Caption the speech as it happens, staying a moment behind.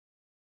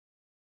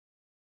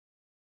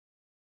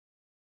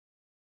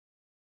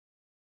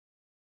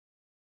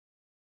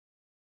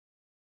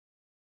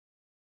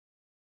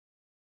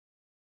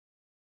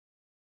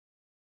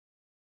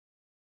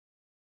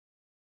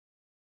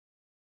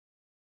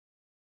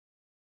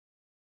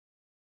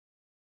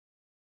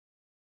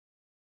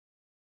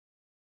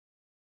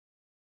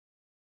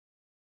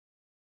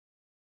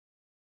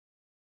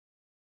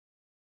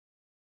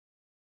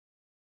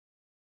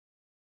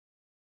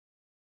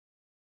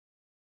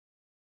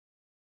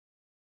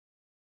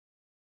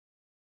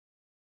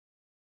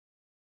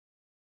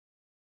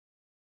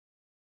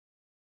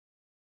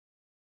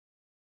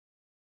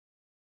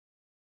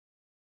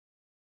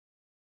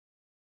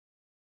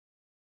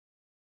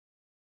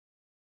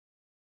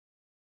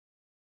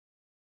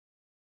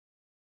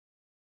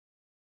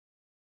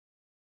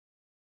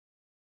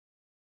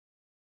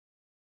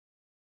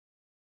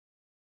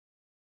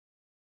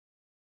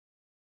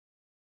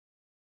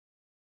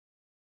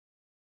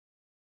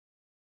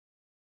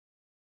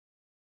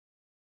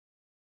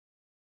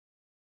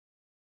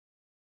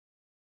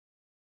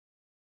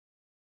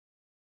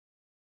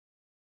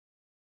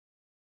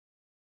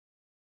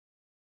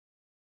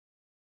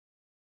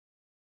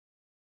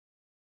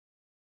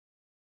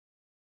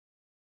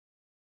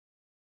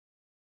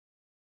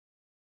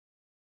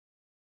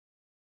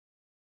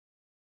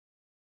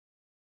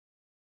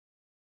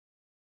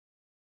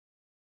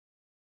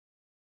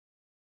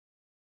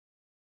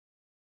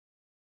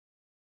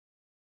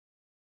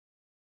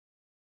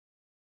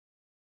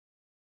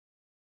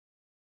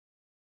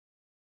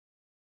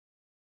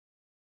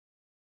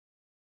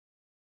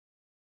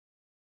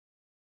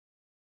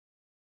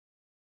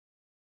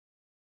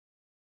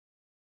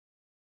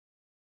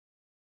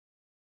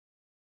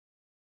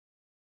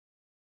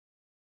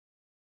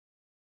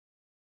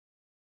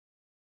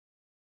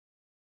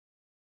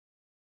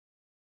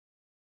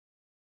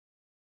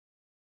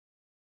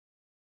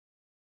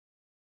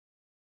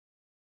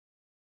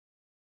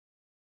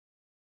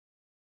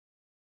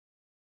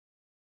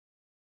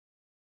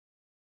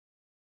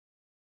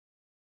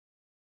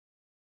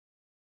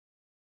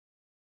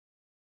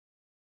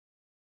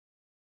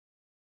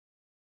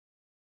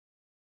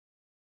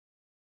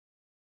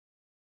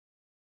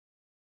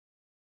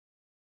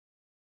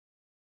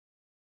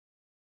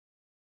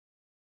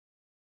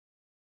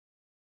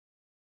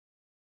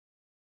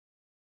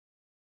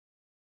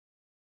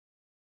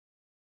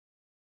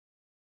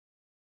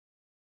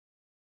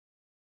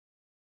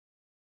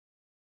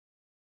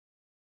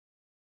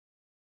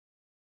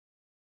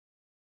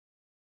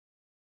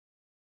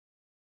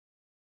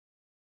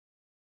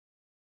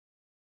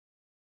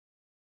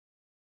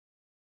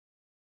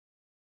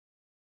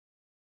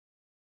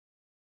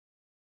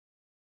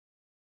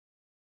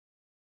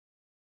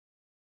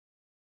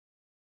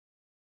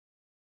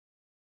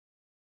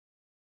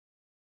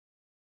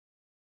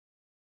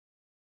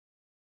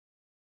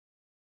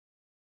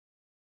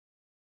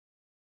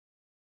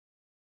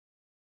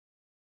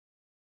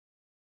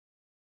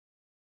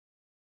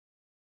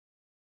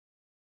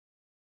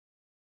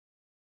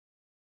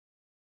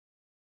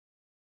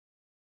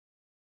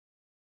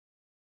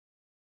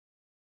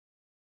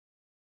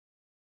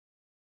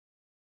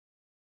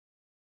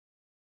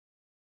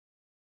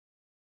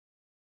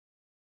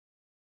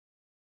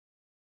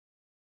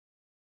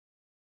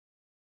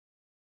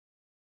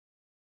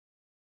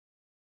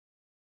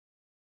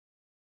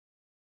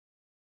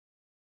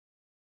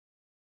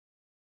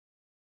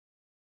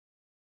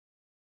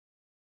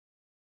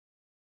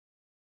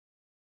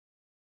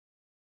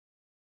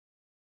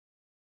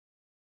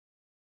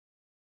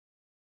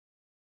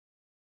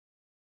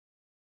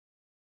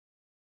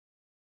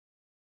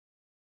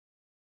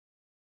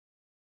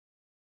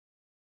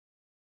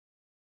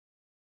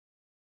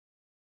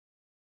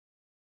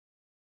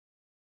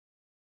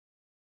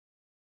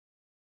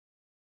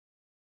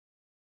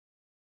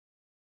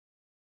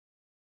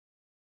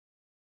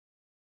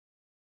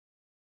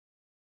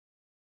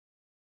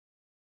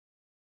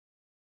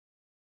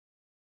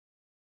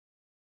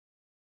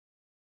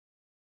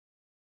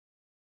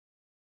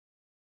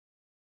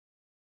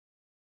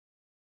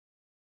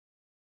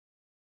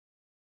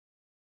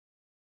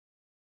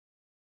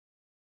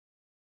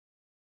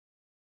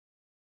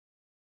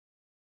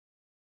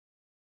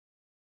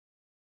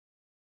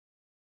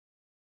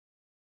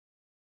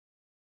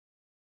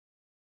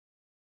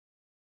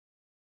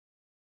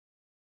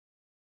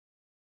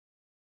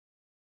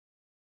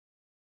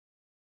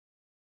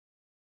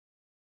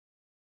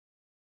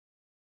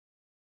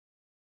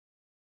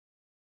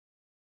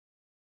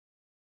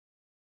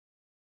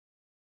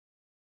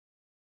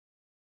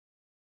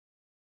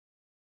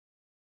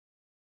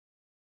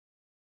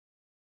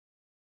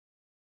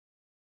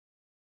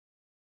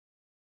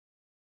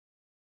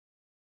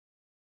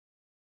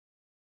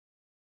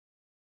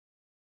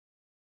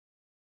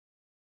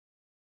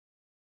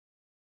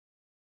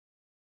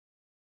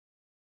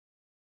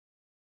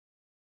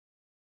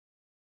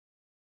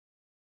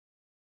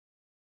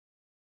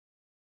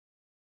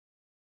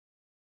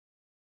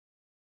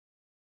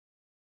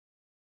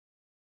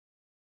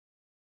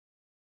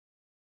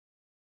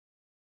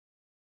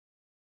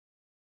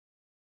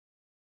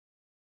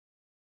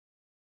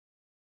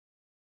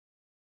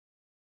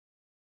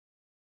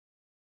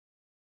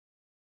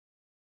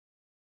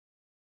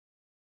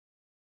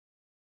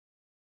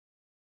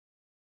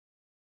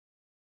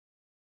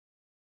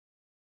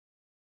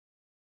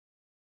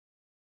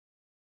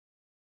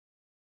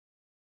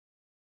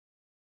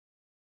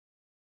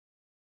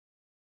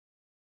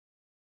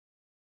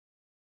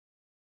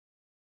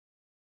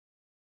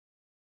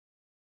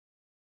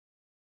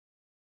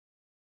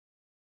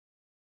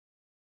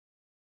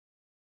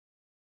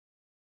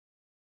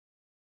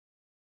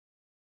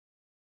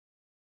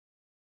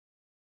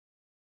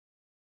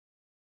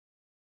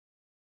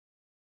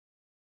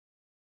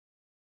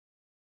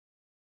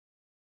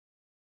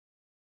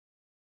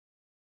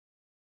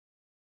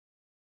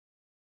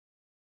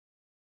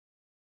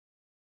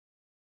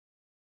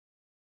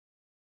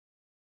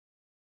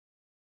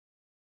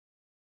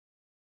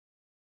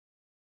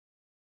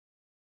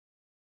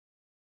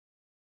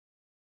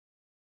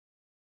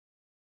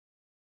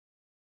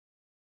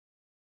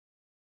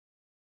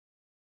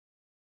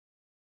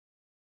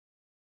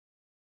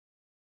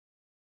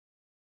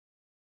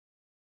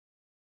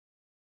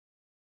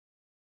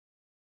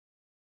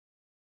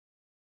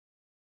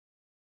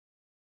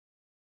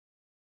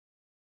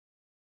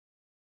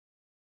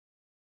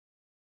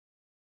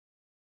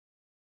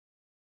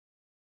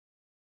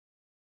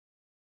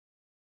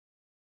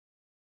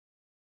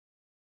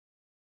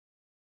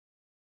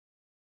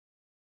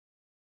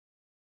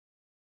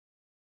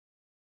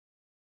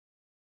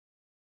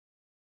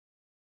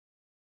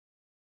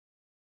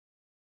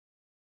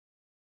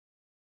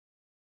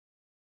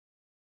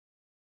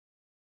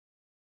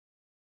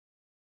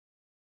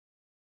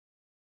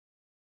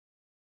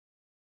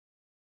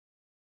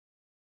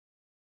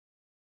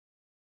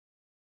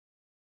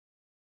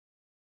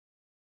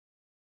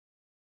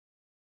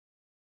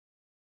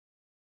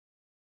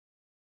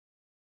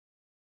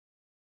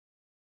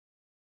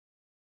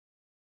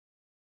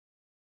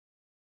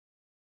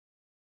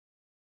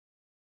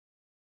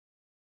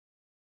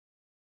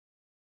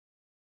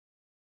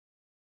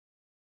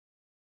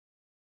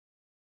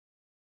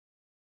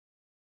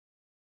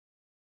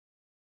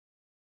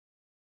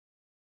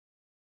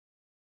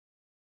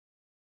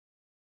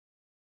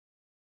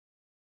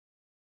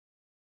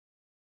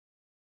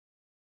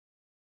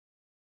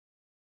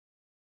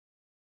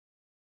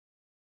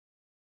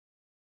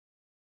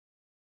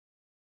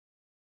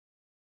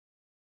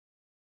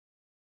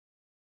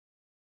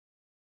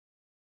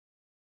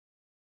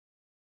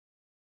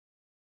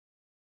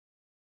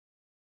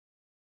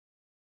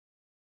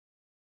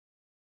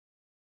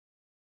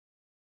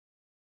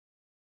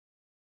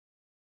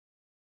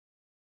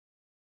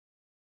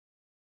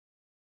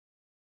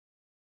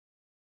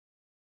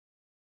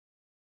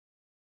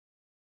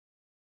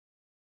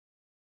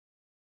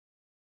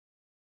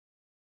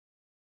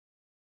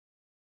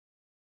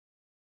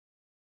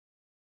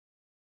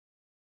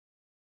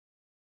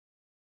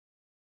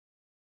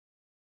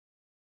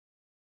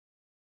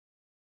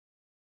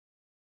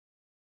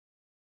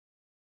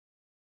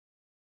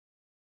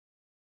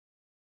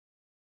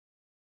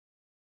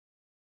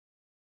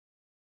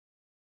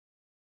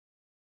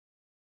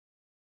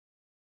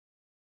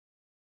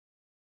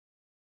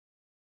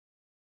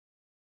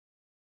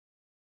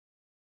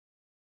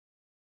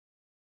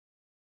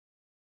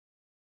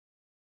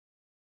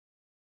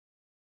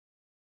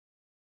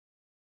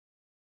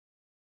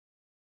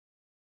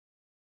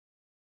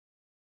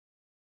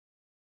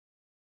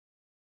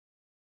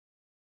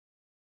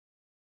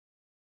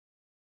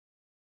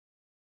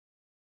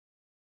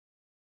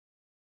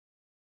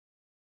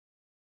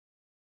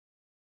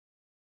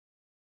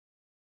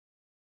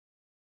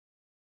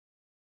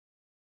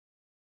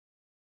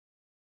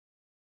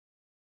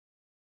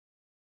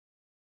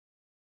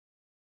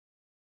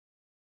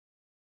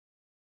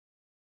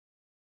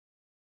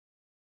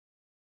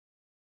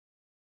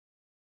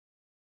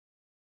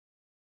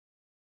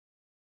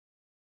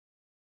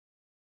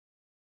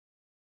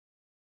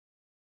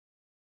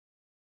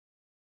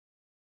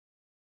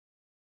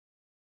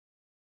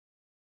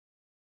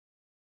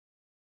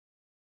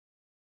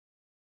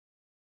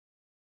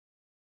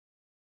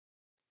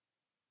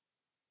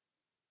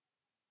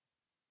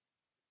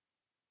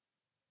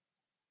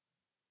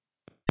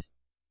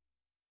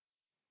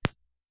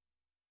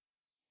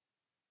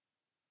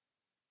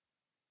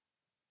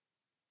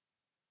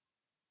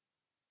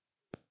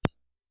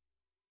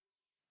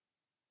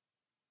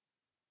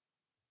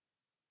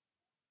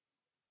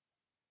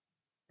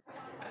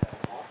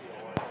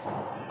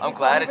I'm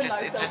glad it's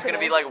just gonna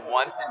be like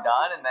once and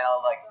done, and then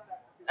I'll like,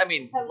 I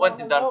mean, once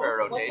and done for a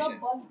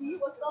rotation.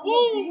 What's up,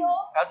 Woo!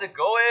 How's it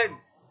going?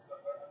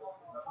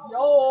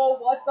 Yo,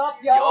 what's up,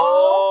 yo?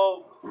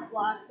 Yo!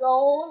 Blast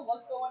Zone,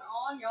 what's going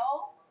on,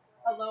 yo?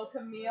 Hello,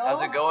 Camille.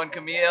 How's it going,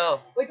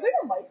 Camille? Wait, do we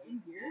have a mic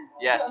in here?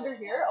 Yes. Is it under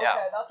here? Okay,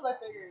 Yeah. that's what I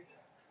figured.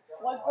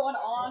 What's going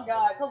on,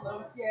 guys?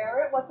 Hello,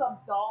 Sierra. What's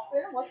up,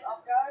 Dolphin? What's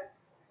up, guys?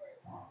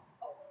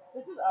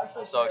 This is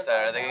actually. I'm so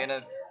excited.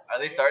 Are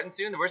they starting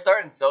soon? We're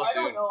starting so I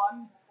soon. don't know.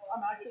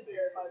 I'm actually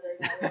terrified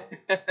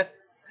right now.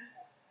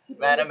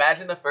 Man,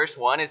 imagine the first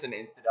one is an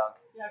insta dunk.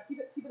 Yeah, keep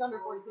it under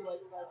 42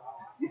 likes, guys.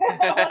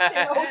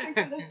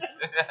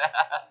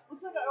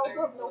 Looks like I also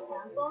have no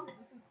pants on.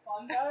 This is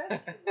fun, guys.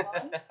 This is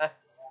fun.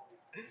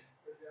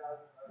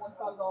 One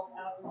shot golf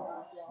after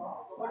that,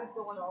 y'all. What is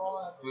going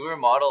on? Bluer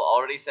model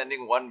already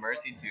sending one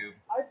mercy tube.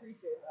 I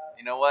appreciate that.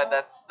 You know what?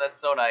 That's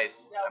so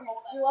nice. Yeah,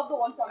 we love the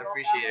one shot golf. I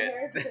appreciate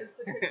it. Because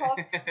the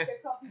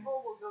TikTok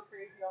people will go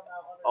crazy on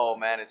that one. Oh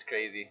man, it's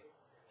crazy.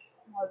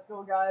 Let's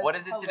go, guys. What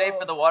is it today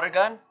for the water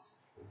gun?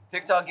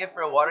 TikTok gift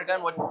for a water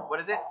gun? What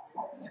is it?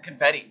 It's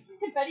confetti.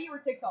 Confetti or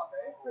TikTok,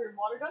 right? For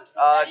water gun?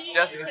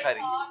 Just confetti.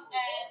 And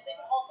they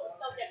can also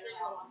sell gifts in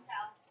your launch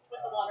tab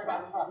with the water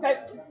gun. Okay.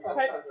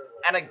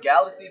 And a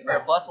galaxy for a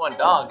 +1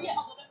 dog. Yeah,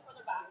 a little bit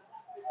further back.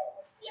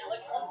 Yeah,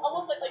 like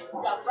almost like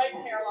right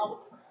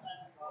parallel with the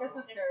person. This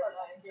is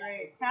terrifying.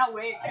 Great. Can't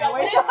wait. I'm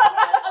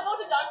about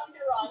to dunk when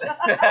you're wrong.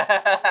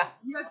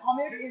 You guys,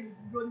 Ahmed is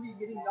going to be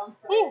getting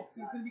dunked today.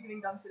 He's going to be getting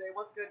dunked today.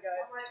 What's good,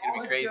 guys? It's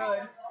gonna be crazy.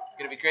 Good? It's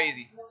gonna be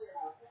crazy.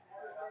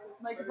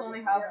 Mic is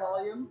only half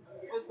volume.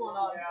 What's going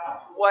on?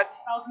 What?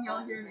 How can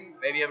y'all hear me?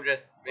 Maybe I'm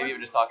just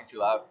talking too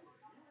loud.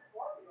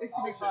 It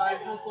should be fine.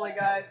 Hopefully,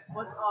 guys.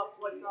 What's up?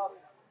 What's up?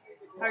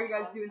 How are you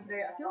guys doing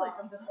today? I feel like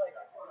I'm just like,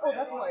 oh,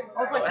 that's like, I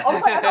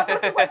thought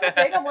this was like the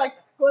thing. I'm like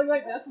going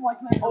like this. I'm like,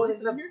 can I hold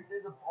this in here?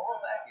 There's a ball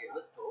back here.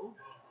 Let's go.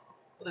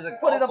 There's a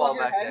Put it golf ball above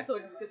your back head there. so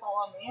it just gets all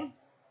on me.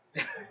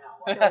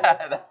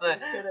 That's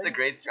a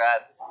great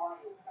strat.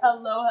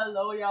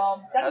 Hello,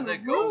 y'all. How's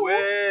it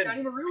going?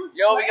 Danny Maru.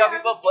 Yo, we got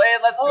people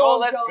playing. Let's go.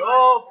 Let's God.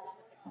 go.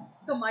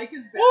 The mic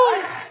is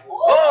back.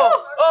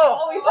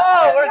 Oh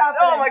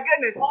my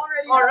goodness.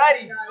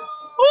 Alrighty.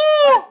 Woo!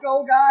 Let's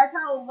go, guys.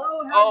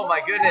 Hello. Oh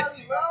my goodness.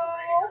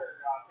 Hello.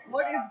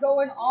 What is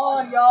going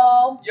on,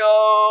 y'all?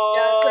 Yo.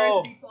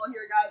 Yeah, it's all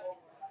here, guys.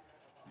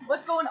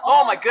 What's going on?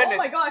 Oh my goodness.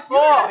 Oh my gosh.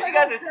 You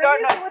guys are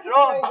starting off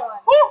strong.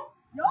 Woo!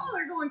 Y'all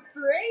are going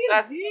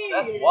crazy.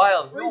 That's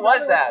wild. Who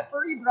was that?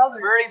 Furry brother.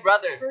 Furry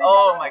brother. Furry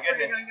Oh brother. my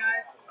goodness. Gun,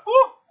 guys.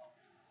 Woo!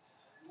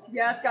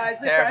 Yes, guys.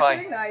 It's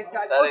terrifying. Nice,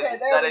 guys. That okay, is,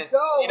 there that we is,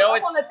 go. you know,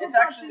 Up on the it's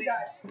TikTok, actually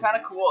guys. kind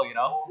of cool, you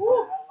know?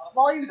 Woo!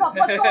 Volume's up.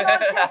 What's going on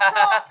TikTok?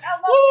 I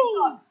love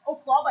TikTok. Oh,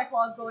 Claw by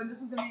Claw's going. This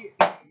is going to be...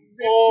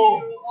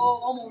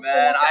 almost.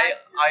 Man,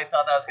 I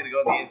thought that was going to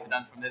go in the instant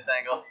dunk from this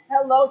angle.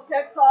 Hello,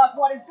 TikTok.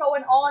 What is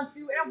going on?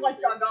 Sue and Blood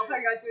Shot Golf. How are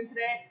you guys doing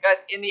today?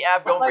 Guys, in the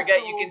app, don't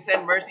forget you can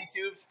send mercy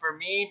tubes for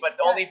me, but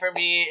only for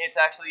me. It's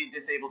actually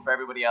disabled for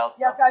everybody else.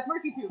 Yes, guys.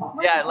 Mercy tube.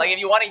 Yeah, like if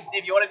you want to do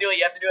it,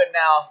 you have to do it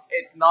now.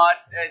 It's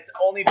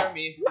only for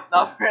me. It's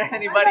not for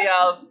anybody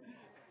else.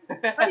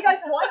 How you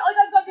guys want? All you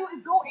guys gotta do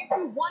is go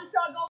into One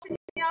Shot Golf in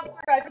the app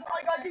store, guys. That's all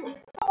you gotta do.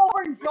 Come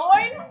over and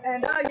join, and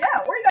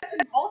yeah, or you guys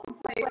can also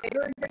play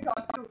during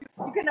TikTok too.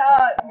 You can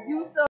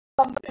use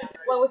some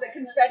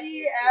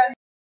confetti and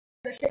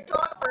the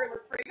TikTok for the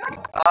spray gun.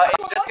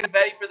 It's just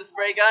confetti for the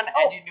spray gun,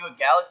 and you can do a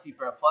galaxy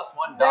for a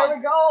 +1 dunk. There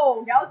we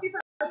go, galaxy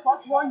for a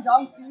 +1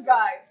 dunk too,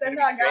 guys. Send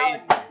that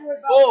galaxy. Do it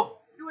up.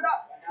 Oh. Do it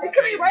up. It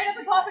could be right at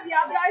the top of the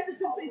app, guys.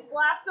 It should say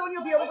Splash Zone.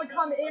 You'll be able to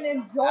come in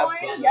and join.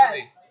 Absolutely.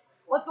 Yes.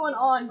 What's going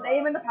on? The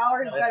aim and the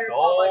power is better.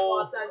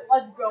 Go.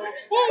 Let's go.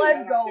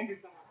 Let's go.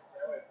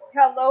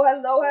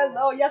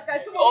 Hello. Yes,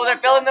 guys. Oh, they're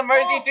filling the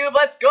mercy tube.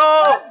 Let's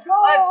go. Let's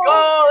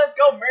go. Let's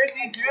go,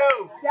 mercy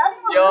tube.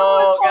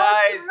 Yo,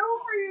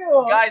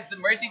 guys, the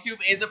mercy tube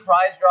is a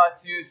prize draw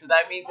too, so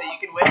that means that you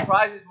can win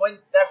prizes when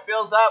that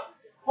fills up.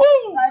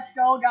 Woo! Let's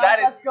go, guys.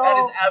 Let's go. That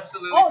is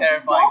absolutely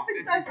terrifying.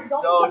 This is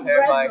so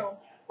terrifying.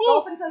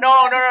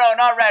 No,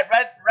 not red.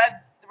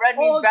 Red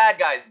means bad,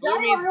 guys. Blue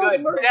means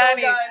good.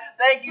 Danny,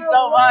 thank you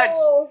so much.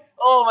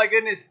 Oh my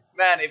goodness.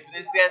 Man, if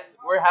this gets,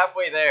 we're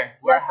halfway there.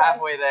 We're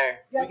halfway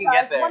there. We can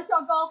get there.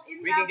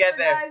 We can get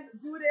there.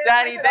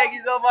 Danny, thank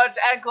you so much.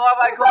 And Claw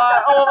by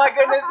Claw. Oh my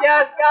goodness.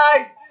 Yes,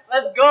 guys.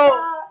 Let's go.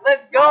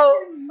 Let's go.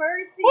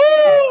 Mercy.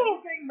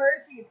 Woo!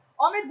 Mercy.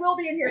 Ahmed will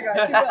be in here,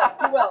 guys.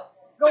 He will.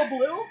 Go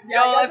blue.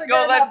 Yo, let's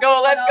go.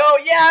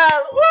 Yeah.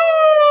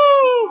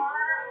 Woo!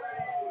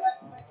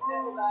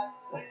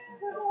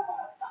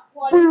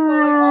 What is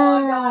going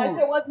on, guys?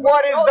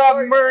 What is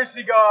the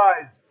mercy,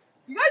 guys?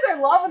 You guys are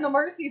loving the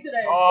mercy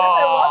today. You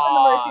guys are loving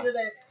the mercy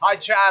today. Hi,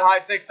 chat. Hi,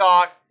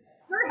 TikTok.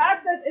 Sir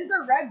Hack says, is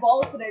there red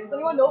balls today? Does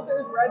anyone know if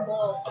there's red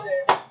balls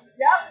today?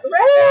 Yeah,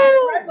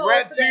 red balls.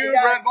 Red tube,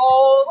 red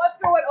balls. What's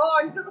going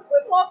on? You got the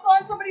flip-flops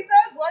on, somebody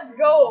says? Let's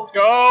go. Let's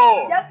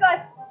go. Yes,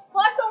 guys.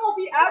 Splash Zone will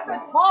be at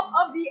the top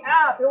of the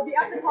app. It will be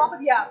at the top of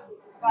the app.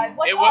 Guys,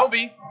 let's It will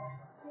be.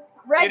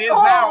 Red It is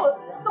now.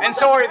 And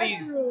so are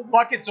these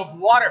buckets of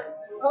water.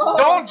 Oh.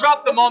 Don't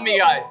drop them on me,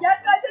 guys. Yes,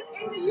 guys, it's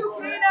in the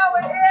UK now.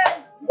 It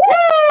is.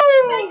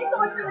 Woo! Thank you so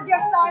much for the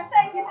gift sign.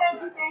 Thank you,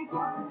 thank you, thank you.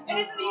 It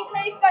is in the UK.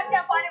 If you guys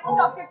can't find it, look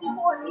up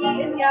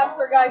 54E in the App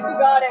Store, guys. You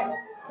got it.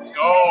 Let's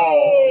go.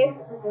 Hey.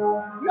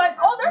 You guys,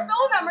 oh, they're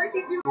filling that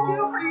Mercy Tube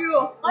too for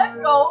you. Let's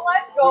go,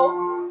 let's go.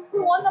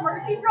 Who won the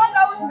Mercy draw?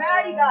 That was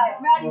Maddie, guys.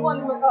 Maddie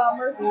won the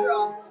Mercy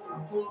draw.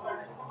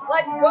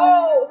 Let's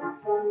go.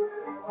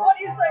 What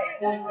is the...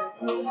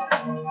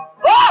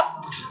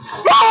 Ah!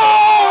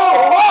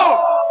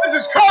 Oh! This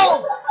is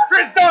cold.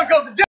 Chris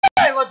Dunkel today.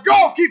 Let's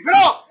go. Keep it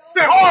up.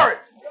 Stay hard.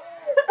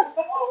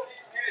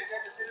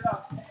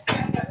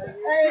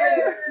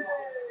 Hey.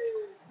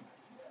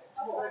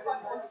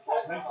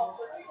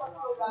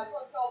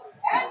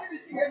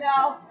 Andrew's here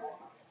now.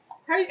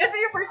 Is it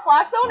your first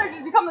Flash Zone, or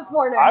did you come this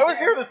morning? I was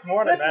here this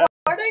morning, man.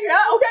 Morning?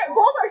 Yeah? Okay,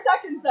 both are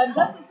seconds then.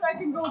 That's the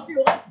second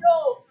go-to. Let's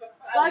go.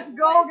 Let's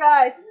go,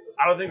 guys.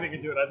 I don't think they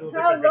can do it. I don't think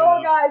they're good Hello,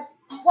 enough. guys.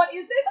 What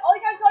is this? All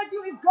you guys gotta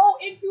do is go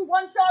into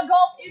One Shot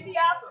Golf in the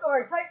App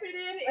Store. Type it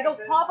in. It'll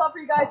pop up for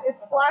you guys.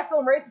 It's Splash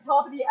Zone right at the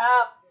top of the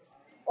app.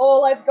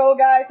 Oh, let's go,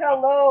 guys.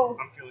 Hello.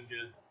 I'm feeling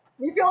good.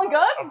 You feeling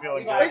good? I'm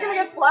feeling Are you good.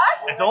 gonna get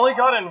splashed? It's only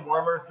gotten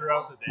warmer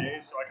throughout the day,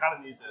 so I kind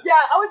of need this. Yeah,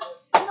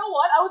 you know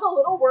what? I was a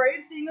little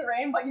worried seeing the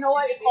rain, but you know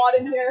what? It's hot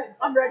in here.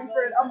 I'm ready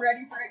for it. I'm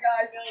ready for it,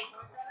 guys.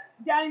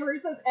 Danny Marie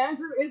says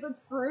Andrew is a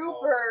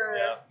trooper.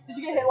 Yeah. Did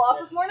you get hit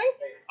lost this morning?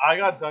 I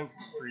got dunked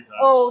 3 times.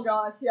 Oh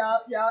gosh, yeah,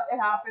 it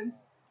happens.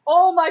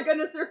 Oh my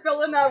goodness, they're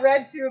filling that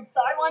red tube.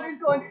 Sidewinder's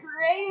going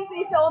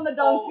crazy filling the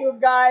dunk tube,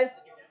 guys.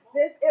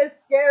 This is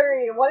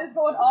scary. What is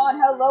going on?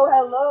 Hello,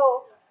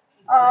 hello.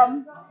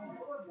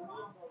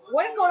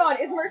 What is going on?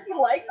 Is Mercy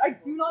likes? I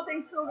do not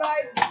think so,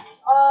 guys.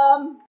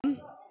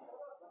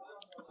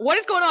 What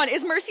is going on?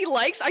 Is Mercy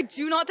likes? I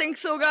do not think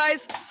so,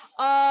 guys.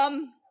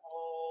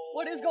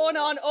 What is going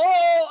on?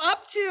 Oh,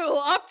 up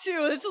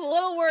to. This is a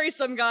little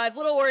worrisome, guys. A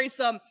little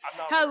worrisome.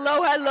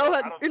 Hello.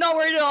 You're not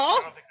worried at all?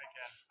 I don't think they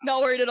can.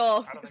 Not worried at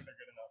all. I don't think they're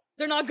good enough.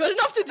 They're not good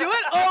enough to do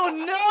it? Oh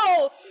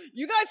no!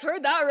 You guys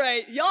heard that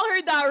right. Y'all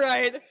heard that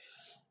right.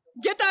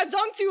 Get that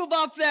dunk tube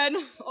up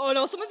then. Oh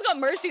no, someone's got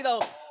Mercy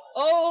though.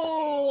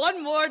 Oh,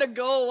 one more to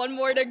go.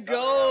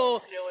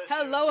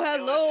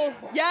 Hello.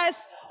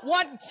 Yes.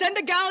 Send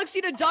a Galaxy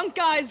to dunk,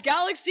 guys.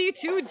 Galaxy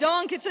to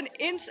dunk. It's an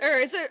it's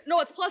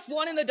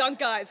 +1 in the dunk,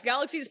 guys.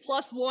 Galaxy's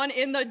 +1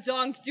 in the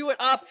dunk. Do it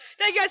up.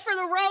 Thank you guys for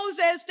the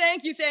roses.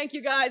 Thank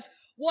you guys.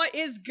 What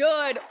is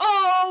good?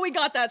 Oh, we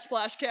got that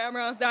splash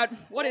camera.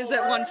 What is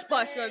it? One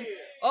splash gun.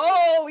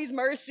 Oh, he's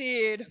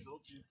mercied.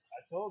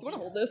 Do you want to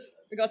hold this?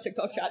 We got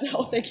TikTok chat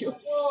now. Thank you.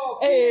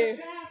 Hey.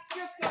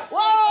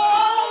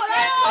 Whoa!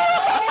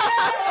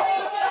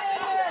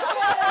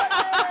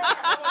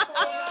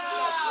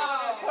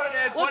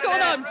 What's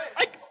going on?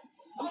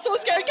 I'm so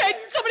scared. Okay,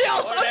 somebody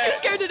else. I'm too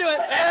scared to do it.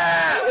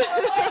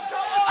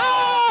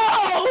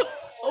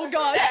 Oh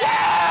gosh.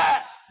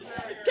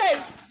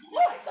 Okay.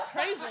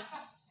 Crazy.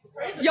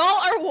 Y'all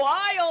are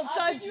wild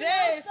today. Do you know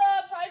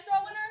the prize draw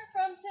winner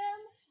from Tim?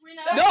 We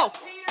know. No.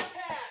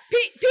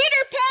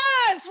 Peter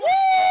Pans!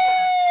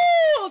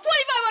 Woo!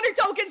 2,500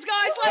 tokens,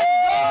 guys. Let's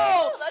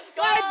go.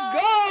 Let's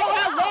go.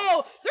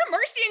 Hello. They're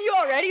mercying you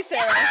already,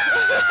 Sarah.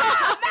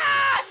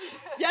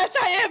 Yes,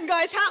 I am,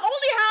 guys.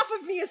 Only half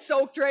of me is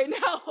soaked right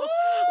now.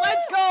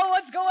 Let's go.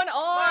 What's going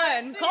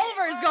on?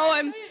 Culver's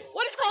going.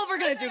 What is Culver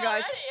gonna do,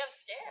 guys?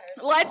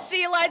 Let's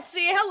see.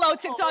 Hello,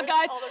 TikTok,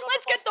 guys.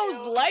 Let's get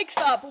those likes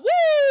up.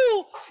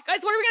 Woo!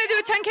 Guys, what are we gonna do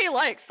with 10K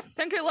likes?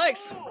 10K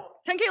likes.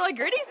 10K like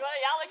gritty?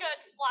 Yeah, like a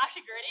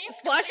splashy gritty.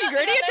 Splashy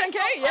gritty at 10K?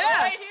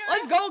 Yeah.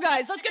 Let's go,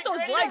 guys. Let's get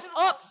those likes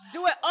up.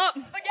 Do it up.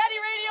 Spaghetti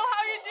Radio,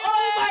 how you doing?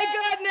 Oh my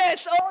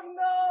goodness. Oh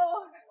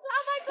no.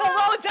 Oh my god.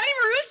 Hello, Danny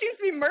Maru seems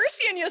to be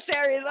mercying you,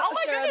 Sarah. Oh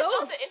my goodness,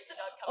 love the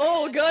Insta-dunk coming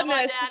Oh in.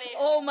 goodness. Come on, Danny.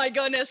 Oh my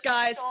goodness,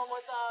 guys.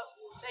 What's up?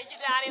 Thank you,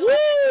 Danny.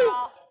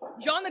 Woo!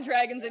 John the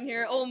Dragon's in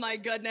here. Oh my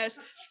goodness.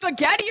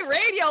 Spaghetti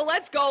Radio.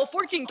 Let's go.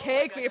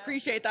 14K. We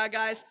appreciate that,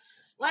 guys.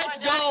 Let's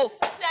go.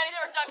 Danny, they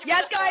were dunking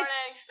Yes, me this guys.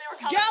 morning. They were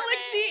coming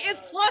Galaxy for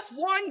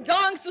me. is +1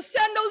 dunk, so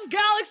send those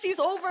galaxies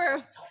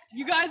over.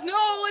 You guys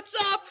know what's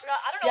up.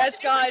 I don't know Yes, what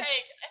to do for guys.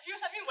 cake. If you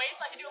send me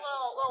weights, I can do a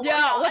little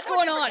Yeah, workout. what's I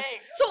don't know going what on? to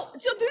do for cake.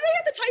 So do they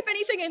have to type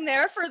anything in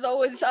there for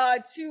those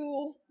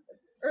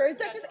or is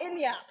that just in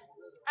the app?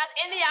 That's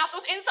in the app. Oh,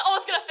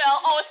 it's gonna fill.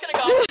 Oh, it's gonna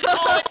go. Oh,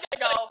 it's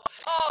gonna go.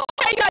 Oh.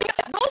 Hey, you got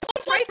those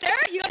ones right there.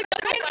 You gotta go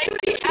into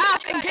the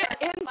app and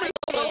get in for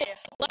those.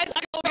 Let's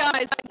go,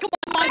 guys. Come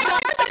on,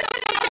 guys.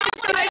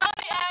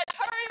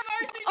 Hurry,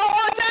 Mercy.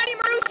 Oh, Danny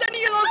Maru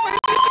sending you those first.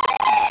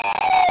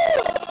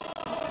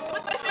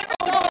 With my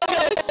favorite Oh my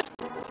goodness.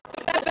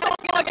 That's the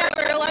best dog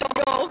ever. Let's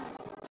go.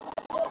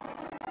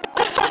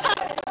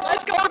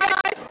 Let's go,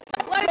 guys.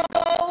 Let's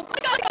go.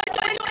 Guys,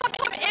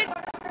 come in.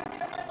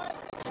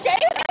 Jay?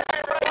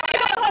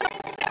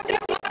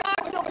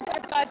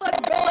 Guys, let's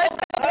go.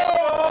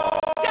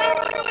 Danny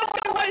Maru, let's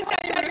go. What is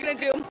Danny Maru gonna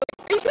do?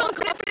 Are you feeling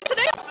confident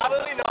today?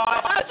 Absolutely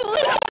not.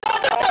 Absolutely not.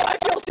 That's how I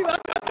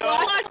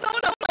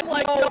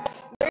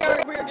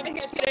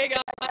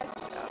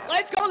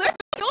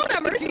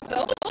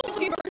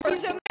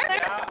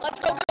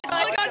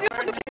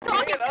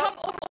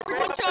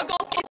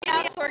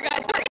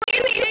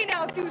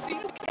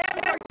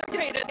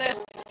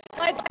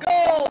Let's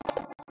go.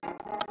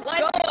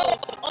 Let's go.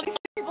 All these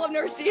people I've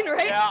never seen,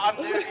 right? Yeah, I'm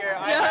new here.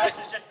 I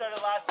actually just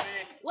started last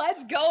week.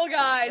 Let's go,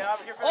 guys. Yeah,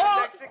 I'm here for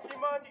the next 60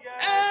 months, you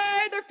guys.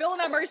 Hey, they're filling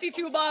that Mercy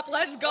tube up.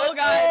 Let's go,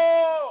 guys.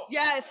 Go.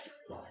 Yes.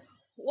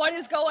 What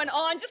is going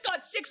on? Just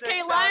got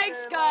 6K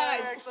likes,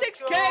 guys.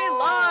 6K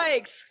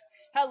likes.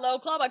 Hello,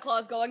 Claw by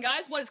Claw's going,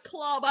 guys. What is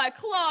Claw by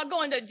Claw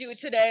going to do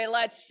today?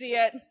 Let's see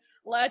it.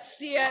 Let's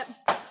see it.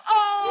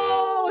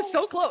 Oh,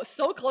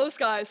 so close,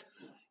 guys.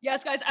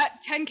 Yes, guys,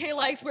 at 10K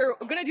likes, we're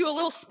going to do a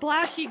little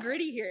splashy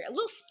gritty here. A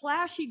little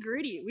splashy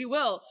gritty. We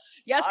will.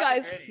 Yes,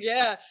 guys.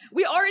 Yeah.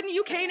 We are in the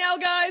UK now,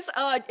 guys.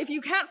 If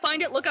you can't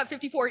find it, look up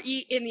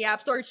 54E in the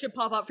App Store. It should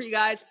pop up for you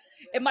guys.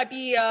 It might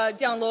be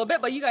down a little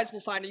bit, but you guys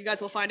will find it. You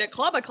guys will find it.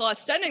 Claw by Claw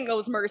sending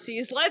those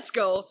mercies. Let's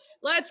go.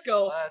 Let's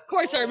go. Of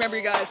course, I remember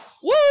you guys.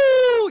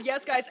 Woo!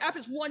 Yes, guys. App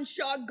is One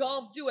Shot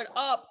Golf. Do it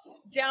up.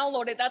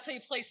 Download it. That's how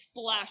you play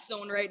Splash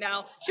Zone right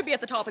now. Should be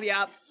at the top of the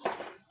app.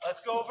 Let's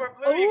go for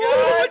blue, you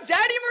guys.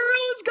 Danny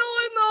Maru's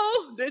going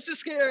though. This is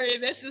scary.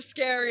 This is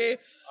scary.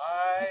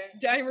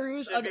 Danny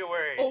Maru's an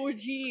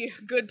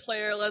OG good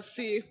player. Let's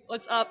see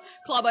what's up.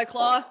 Claw by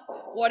Claw.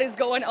 What is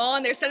going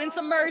on? They're sending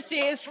some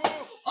mercies.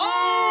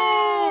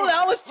 Oh,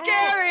 that was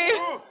scary.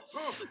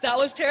 That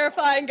was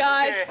terrifying,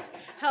 guys.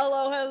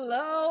 Hello,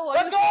 hello.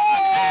 Let's go.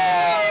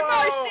 Hey,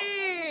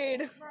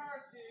 Mercy.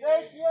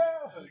 Thank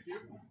you.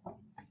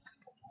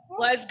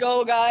 Let's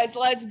go, guys.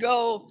 Let's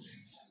go.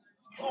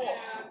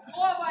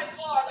 Claw by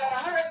Claw got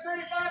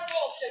 135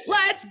 gold tickets.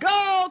 Let's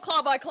go!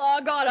 Claw by Claw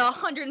got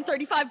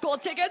 135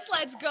 gold tickets.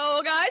 Let's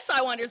go, guys.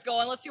 Sidewinder's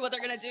going. Let's see what they're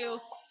going to do.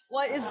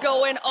 What is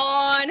going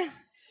on?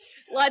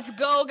 Let's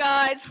go,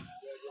 guys.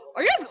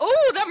 Are you guys...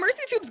 Oh, that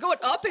Mercy tube's going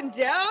up and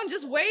down.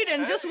 Just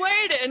waiting. Just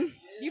waiting.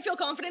 You feel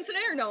confident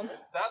today or no?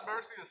 That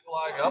Mercy is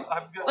flying up.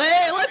 I'm good.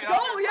 Hey, let's go.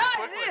 Yeah,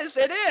 it is.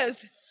 It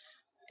is.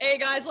 Hey,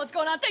 guys, what's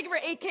going on? Thank you for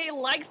 8K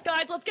likes,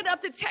 guys. Let's get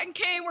up to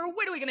 10K. When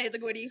are we going to hit the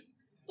Gwitty?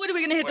 When are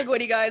we going to hit the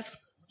Gwitty, guys?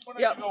 What are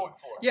you going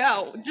for?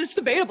 Yeah, just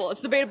debatable.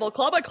 It's debatable.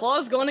 Claw by Claw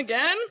is going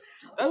again.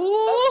 That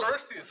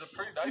Mercy is a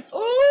pretty nice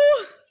one.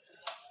 Ooh.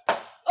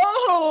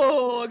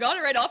 Oh, got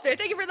it right off there.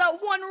 Thank you for that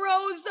one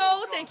rose,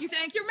 though. Thank you,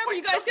 thank you. Remember,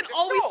 you guys can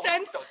always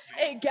send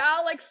a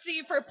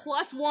Galaxy for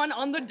 +1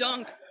 on the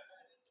dunk.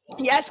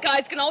 Yes,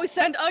 guys, can always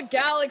send a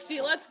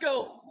Galaxy. Let's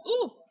go.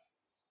 Ooh.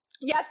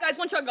 Yes, guys,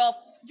 One Shot Golf.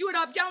 Do it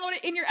up. Download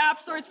it in your app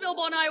store. It's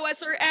available on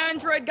iOS or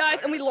Android,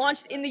 guys. And we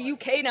launched in the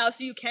UK now,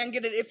 so you can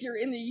get it if you're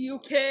in the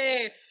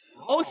UK.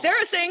 Oh,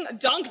 Sarah's saying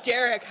dunk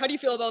Derek. How do you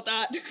feel about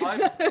that?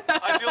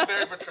 I feel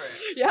very betrayed.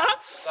 Yeah?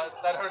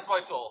 That hurts my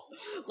soul.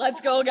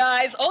 Let's go,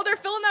 guys. Oh, they're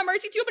filling that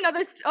Mercy tube.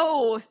 Another,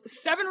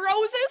 7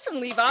 roses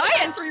from Levi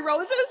and 3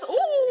 roses.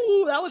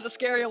 Ooh, that was a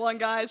scary one,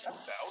 guys.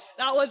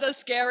 That was a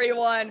scary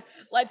one.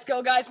 Let's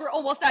go, guys. We're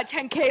almost at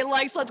 10K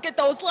likes. Let's get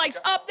those likes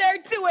up there.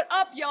 Do it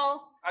up,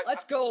 y'all.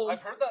 Let's go.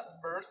 I've heard that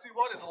Mercy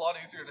one is a lot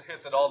easier to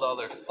hit than all the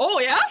others. Oh,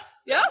 yeah?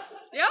 Yeah?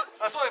 Yeah?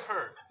 That's what I've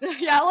heard.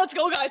 Yeah, let's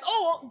go, guys.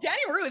 Oh, well, Danny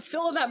Maru is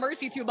filling that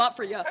Mercy tube up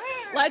for you.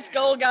 Hey. Let's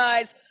go,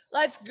 guys.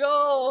 Let's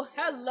go.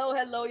 Hello,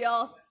 hello,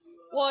 y'all.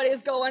 What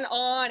is going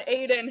on,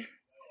 Aiden?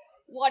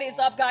 What is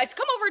up, guys?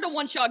 Come over to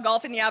One Shot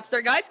Golf in the App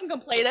Store. Guys can come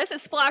play this.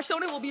 It's Splash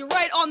Zone. It will be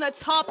right on the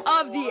top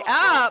of the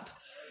app.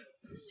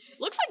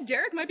 Looks like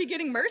Derek might be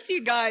getting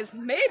mercied, guys.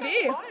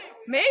 Maybe.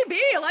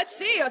 Maybe. Let's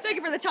see. Oh, thank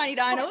you for the tiny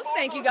dinos.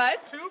 Thank you,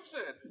 guys.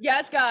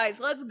 Yes,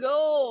 guys. Let's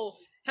go.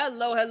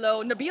 Hello,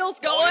 hello. Nabil's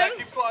going. Oh, yeah,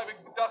 keep climbing,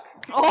 duck.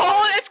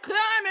 Oh, it's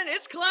climbing.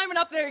 It's climbing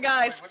up there,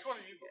 guys. Wait, which one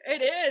are you It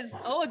going? is.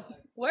 Oh,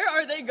 where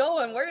are they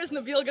going? Where is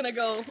Nabil going to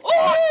go?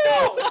 Oh!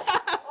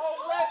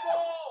 Oh, Red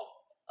Bull!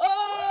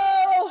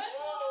 Oh!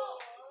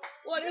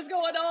 What is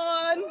going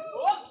on?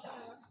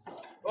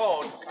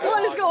 Oh,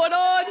 What is going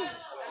on?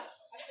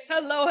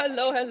 Hello,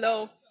 hello,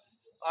 hello.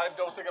 I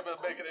don't think I'm going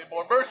to make it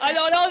anymore. Mercy. I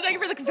don't know. Thank you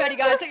for the confetti,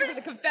 guys. Thank you for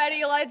the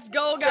confetti. Let's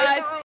go,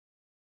 guys.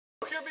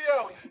 Hear me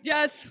out.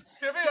 Yes.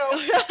 Hear me out.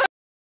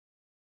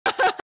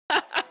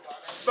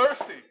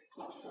 Mercy.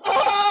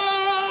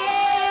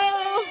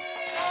 Oh!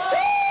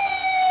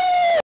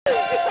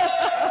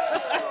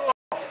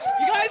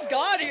 You guys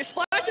got it. You're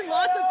splashing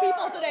lots of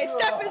people today.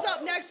 Steph is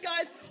up next,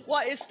 guys.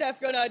 What is Steph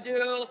gonna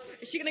do?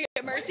 Is she gonna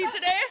get mercy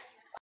today?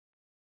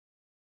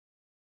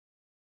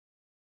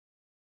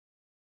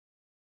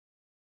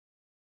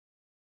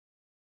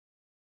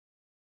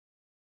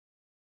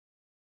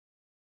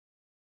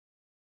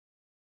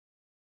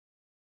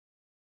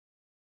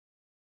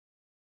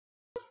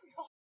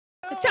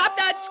 Tap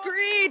that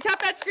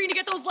screen to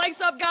get those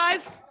likes up,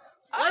 guys.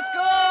 Let's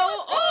go.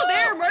 Oh,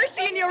 they're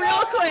mercying you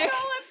real quick.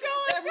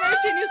 They're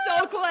mercying you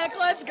so quick.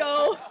 Let's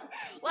go.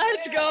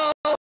 Let's go.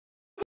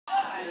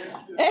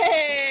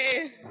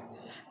 Hey.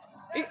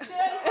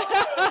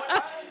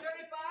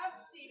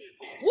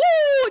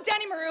 Woo!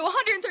 Danny Maru,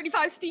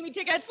 135 steamy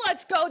tickets.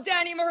 Let's go,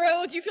 Danny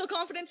Maru. Do you feel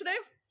confident today?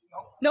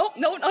 Nope,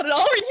 no, not at all.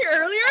 Were you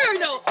here earlier or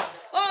no?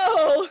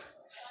 Oh,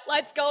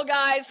 let's go,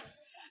 guys.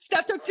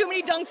 Steph took too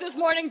many dunks this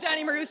morning.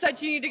 Danny Maru said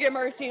she needed to get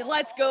mercy.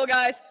 Let's go,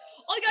 guys.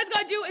 All you guys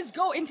gotta do is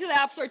go into the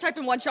App Store, type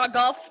in One Shot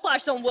Golf,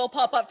 Splash Zone will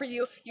pop up for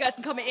you. You guys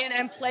can come in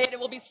and play it. It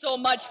will be so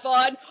much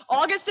fun.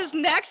 August is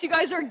next. You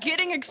guys are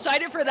getting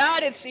excited for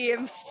that, it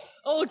seems.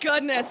 Oh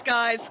goodness,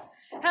 guys.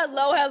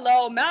 Hello,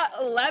 hello. Matt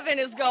 11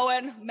 is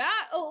going.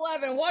 Matt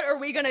 11, what are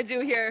we gonna do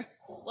here?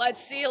 Let's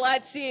see,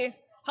 let's see.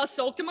 How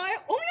soaked am I?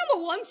 Only on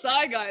the one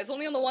side, guys.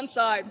 Only on the one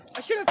side.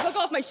 I should have took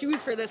off my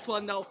shoes for this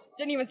one, though.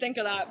 Didn't even think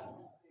of that.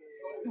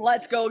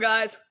 Let's go,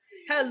 guys.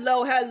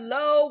 Hello,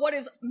 hello. What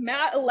is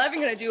Matt 11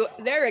 gonna do?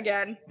 There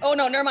again. Oh,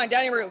 no, never mind.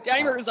 Danny Maru.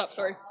 Danny Maru's up,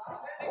 sorry.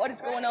 What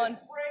is going on?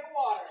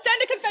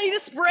 Send a confetti to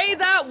spray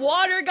that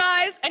water,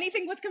 guys.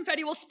 Anything with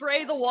confetti will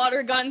spray the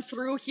water gun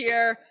through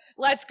here.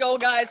 Let's go,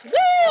 guys.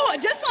 Woo!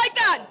 Just like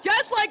that.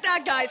 Just like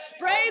that, guys.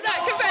 Spray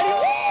that confetti.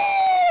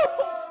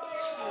 Woo!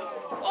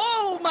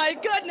 Oh, my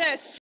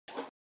goodness.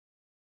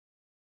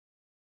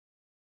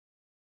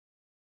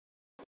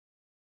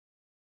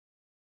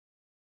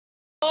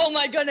 Oh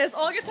my goodness,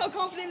 August, how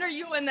confident are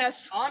you in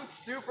this? I'm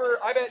super.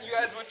 I bet you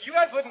guys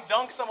wouldn't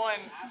dunk someone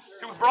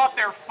who brought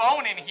their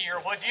phone in here,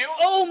 would you?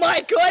 Oh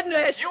my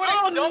goodness! You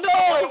wouldn't dunk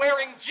someone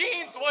wearing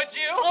jeans, would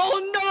you? Oh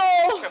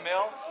no!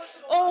 Camille.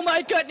 Oh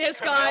my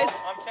goodness, guys!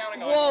 I'm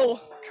counting on Whoa!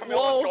 Camille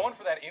was going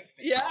for that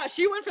instant. Yeah,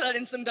 she went for that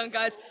instant dunk,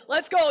 guys.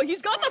 Let's go.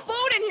 He's got the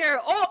phone in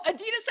here. Oh,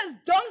 Adidas says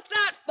dunk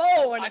that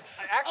phone.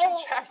 Action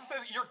Jackson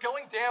says you're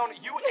going down.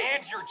 You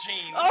and your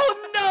jeans.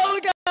 Oh no,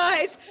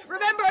 guys!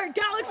 Remember,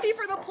 Galaxy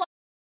for the +1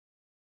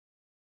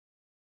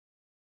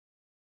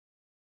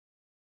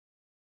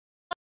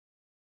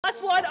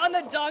 on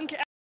the dunk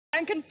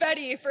and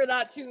confetti for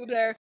that tube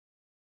there.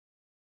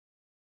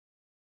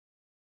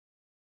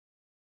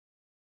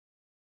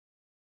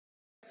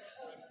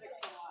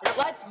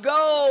 Let's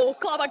go.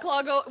 Claw by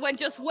claw went.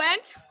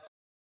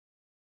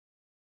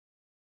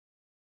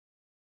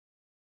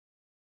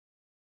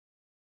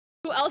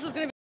 Who else is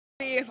going to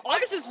be?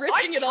 August is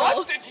risking it all. I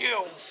trusted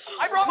you.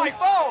 I brought my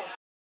phone.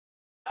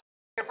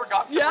 I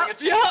forgot to bring a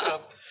change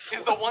up.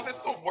 Is the one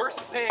that's the worst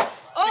thing.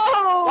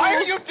 Oh! Why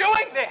are you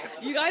doing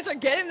this? You guys are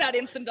getting that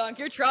instant dunk.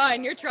 You're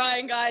trying,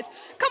 guys.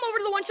 Come over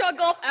to the One Shot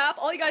Golf app.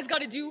 All you guys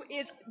got to do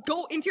is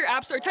go into your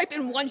app store, type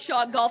in One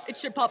Shot Golf. It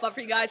should pop up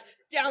for you guys.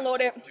 Download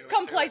it.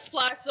 Come play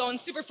Splash Zone.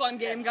 Super fun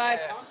game, guys.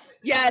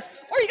 Yes.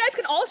 Or you guys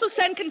can also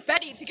send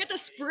confetti to get the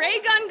spray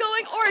gun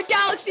going, or a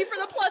Galaxy for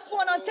the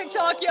 +1 on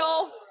TikTok,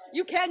 y'all.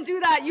 You can do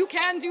that. You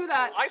can do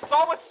that. I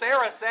saw what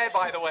Sarah said,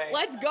 by the way.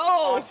 Let's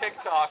go. On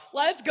TikTok.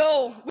 Let's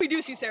go. We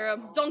do see Sarah.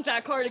 Dunk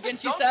that cardigan,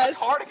 she says. Dunk that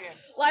cardigan.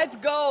 Let's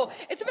go.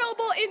 It's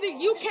available in the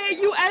UK,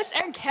 US,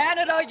 and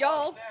Canada,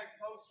 y'all.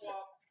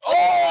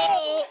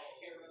 Oh!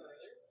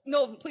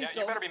 No, please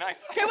go. You better be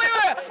nice. Okay, wait.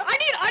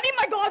 I need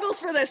my goggles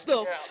for this,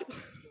 though. Yeah.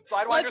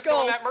 Sidewinder's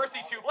going that mercy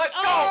tube. Let's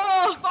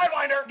go!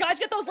 Sidewinder! Guys,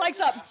 get those likes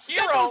up.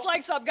 Hero. Get those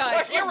likes up,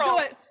 guys. Let's do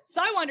it.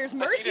 Sidewinder's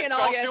mercy in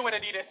August. Don't do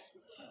it, Adidas.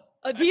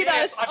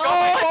 Adidas.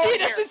 Oh,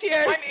 Adidas is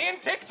here. I'm in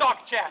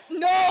TikTok chat.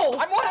 No.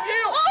 I'm one of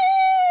you.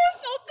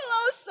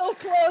 Oh, so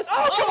close.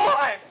 Oh, come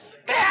on.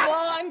 Come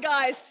on,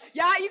 guys.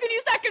 Yeah, you can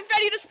use that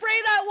confetti to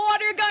spray that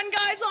water gun,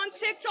 guys, on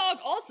TikTok.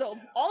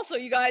 Also,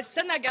 you guys,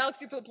 send that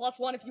Galaxy for the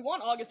 +1 if you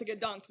want August to get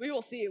dunked. We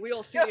will see.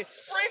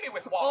 Just spray me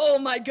with water. Oh,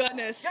 my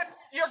goodness.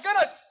 You're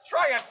gonna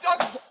try and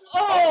dunk.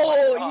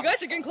 Oh, you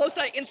guys are getting close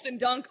to that instant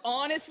dunk.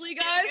 Honestly,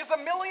 guys. Is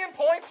 1,000,000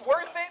 points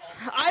worth it?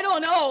 I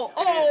don't know.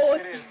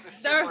 It is. It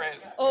super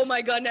is. Oh,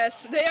 my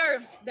goodness.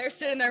 They're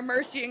sitting there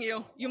mercying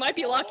you. You might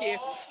be lucky.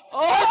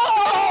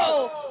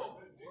 Oh!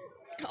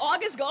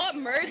 August got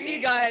mercy,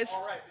 guys.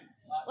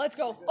 Let's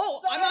go.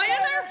 Oh, am I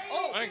in there?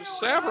 Oh. I think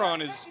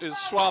Savron is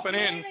swapping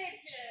in.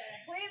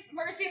 Please,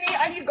 mercy me.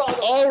 I need goggles.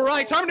 All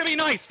right, time to be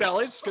nice,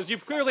 fellas, because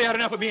you've clearly had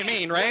enough of being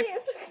mean, right?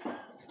 Please.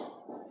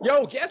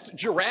 Yo, guest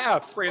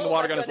Giraffe spraying the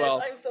water gun as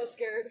well. I'm so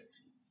scared.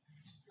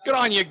 Good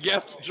on you,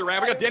 guest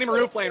Giraffe. We got Danny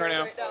Maru playing right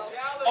now.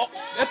 Oh,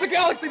 that's a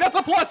Galaxy. That's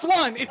a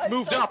 +1. It's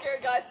moved up.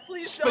 Scared, guys.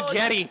 Please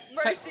Spaghetti.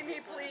 Don't. Mercy me,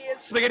 please.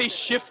 Spaghetti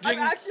shifting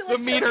the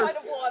meter.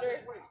 Of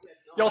water.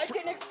 I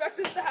didn't expect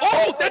this to happen.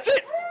 Oh, that's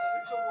it.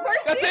 Mercy?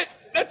 That's it.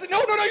 That's it. No,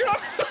 you're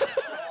not.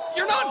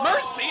 You're not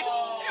mercy.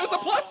 It was a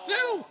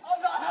 +2.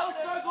 Now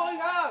start going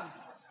ham.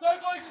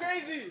 Start going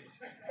crazy.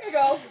 Here you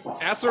go.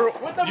 Asser,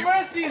 with the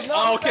mercies,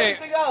 not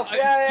anything else.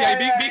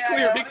 Be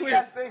clear. Be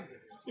clear.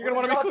 You're gonna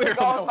want to be clear.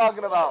 What I'm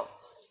talking about.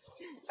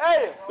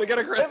 Hey, they get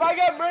aggressive. If I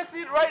get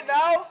mercied right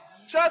now,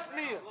 trust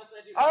me.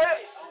 All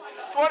right,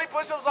 20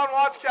 push-ups on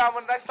watch cam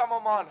when next time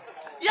I'm on.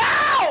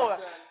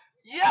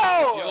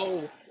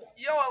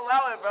 Yo,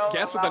 allow it, bro.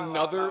 Guess with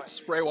another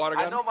spray water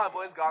gun. I know my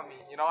boys got me.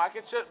 You know, I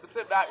can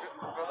sit back,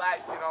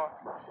 relax. You know,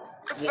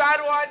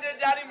 Sidewinder,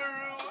 Danny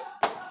Maru.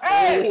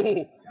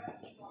 Hey.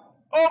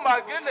 Oh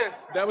my goodness.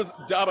 That was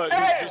Daba.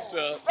 Hey, just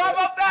how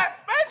about that?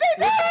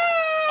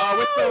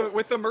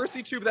 With the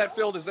mercy tube that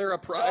filled, is there a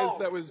prize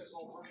that was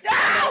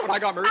when I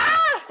got mercy?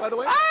 By the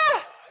way.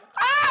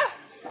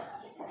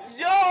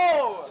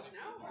 Yo,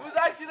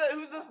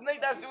 who's the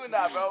snake that's doing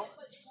that, bro?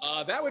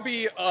 That would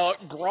be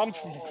Grump.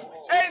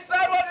 Hey,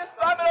 Sidewinder,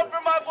 spamming up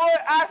for my boy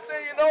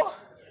Asher. You know.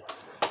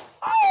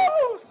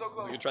 Oh, so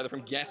close. try that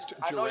from Guest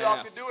I know y'all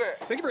Giraffe. can do it.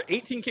 Thank you for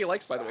 18K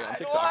likes, by the way, on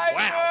TikTok. like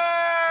Wow.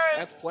 it.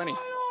 That's plenty.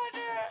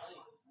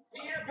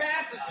 Peter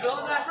Pants is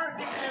filling that first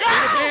Peter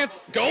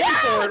Pants going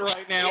for it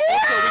right now.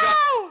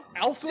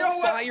 Also, we got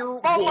Alpha Fire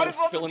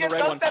Wolf filling the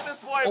red one. At this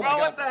point, Oh bro, my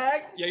what God. the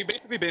heck? Yeah, you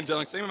basically been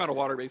done same amount of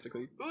water,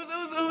 basically.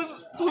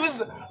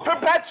 Who's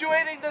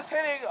perpetuating this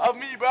hitting of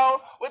me, bro,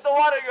 with the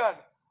water gun?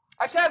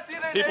 I can't see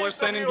it. People are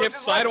sending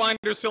gifts.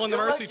 Sidewinders filling the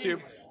Mercy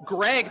Tube.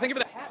 Greg, thank you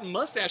for the hat and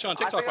mustache on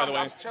TikTok, by the way.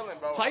 I'm chilling,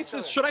 bro. Tice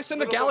says, should I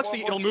send a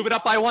Galaxy? It'll move it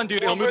up by 1,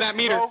 dude. It'll move that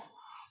meter.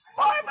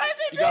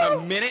 You got a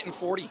minute and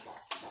 40.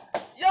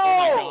 Yo!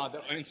 Oh my God,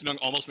 that instant dunk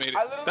almost made it.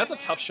 That's a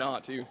tough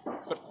shot, too.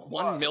 But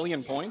 1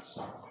 million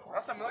points?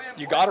 That's a million.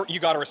 You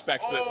gotta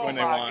respect it when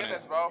they want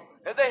goodness, it. bro.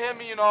 If they hit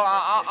me, you know,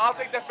 I'll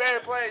take the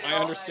fair play. You know? I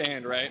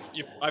understand, right?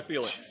 I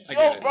feel it. I Yo,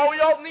 get it. bro, we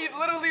all need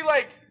literally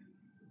like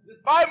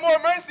 5 more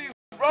mercies,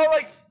 bro.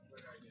 Like,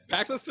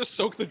 Pax us to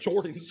soak the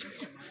Jordans.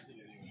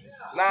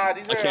 nah,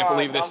 these are. I can't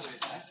believe this.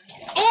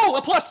 Oh,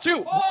 a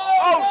 +2.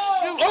 Oh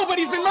shoot! Oh, but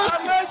he's been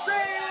mercy. Mercy!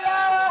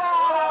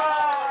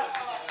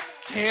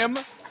 Tim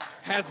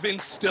has been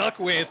stuck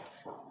with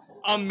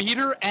a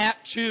meter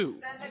at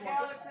 2.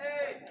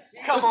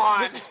 Come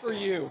on. This is for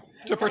you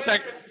to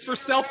protect. It's for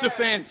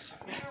self-defense.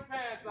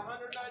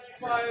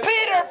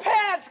 Peter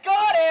Pants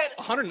got it!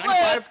 195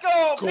 Let's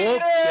go,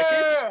 gold Peter!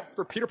 tickets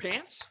for Peter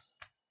Pants.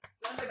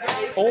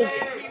 Oh,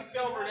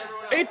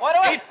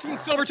 18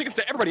 silver tickets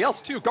to everybody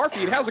else too.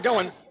 Garfield, how's it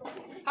going?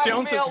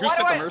 Jones says, "Who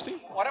sent the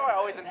Mercy?" Why do I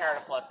always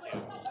inherit a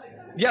 +2?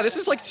 Yeah, this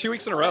is like 2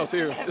 weeks in a row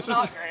too. This is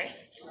not great.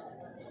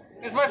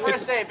 It's my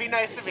first day. Be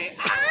nice to me.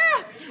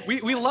 Ah! We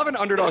love an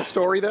underdog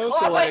story though, so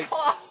Claw by like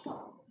claw.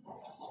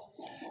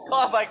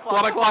 Claw by claw.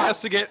 Claw by Claw has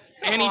to get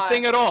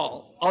anything at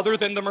all other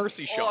than the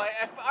Mercy Well, shot.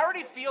 I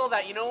already feel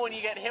that, you know, when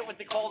you get hit with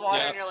the cold water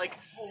Yeah. and you're like,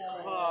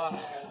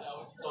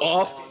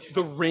 Off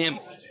the rim,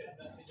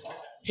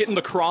 hitting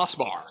the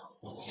crossbar.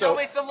 show So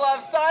me some love,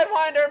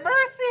 Sidewinder,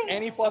 Mercy!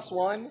 any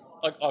 +1,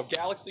 a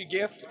Galaxy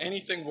gift,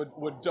 anything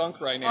would dunk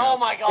right now. Oh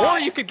my God. Or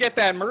you could get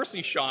that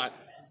Mercy shot,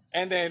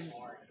 and then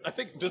I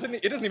think it doesn't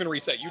even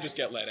reset. You just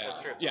get let out.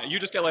 That's true. Yeah, you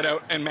just get let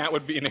out, and Matt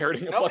would be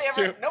inheriting a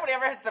 +2. Nobody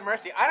ever hits the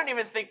Mercy. I don't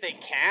even think they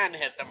can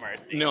hit the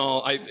Mercy.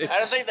 No, I don't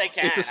think they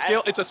can. It's a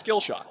skill. It's a skill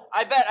shot.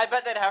 I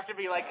bet they'd have to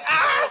be like,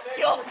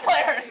 skilled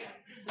players!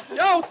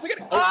 Yo,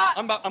 spaghetti! Oh,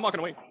 I'm walking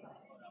away.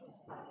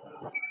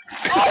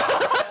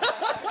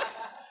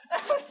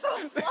 That was so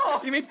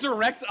slow. You made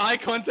direct eye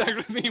contact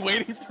with me,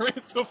 waiting for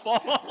it to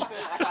fall.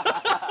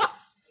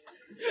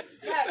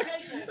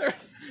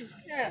 There's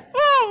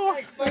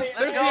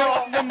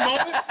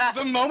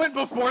the moment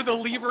before the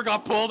lever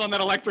got pulled on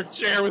that electric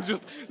chair was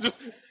just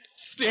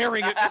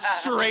staring it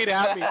straight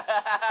at me.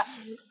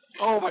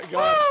 Oh my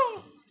God!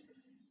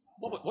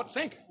 What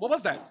sank? What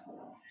was that?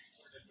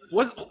 It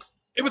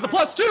was a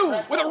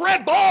 +2 with a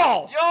red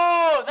ball.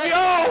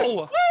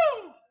 Yo!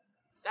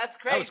 That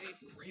That's was crazy.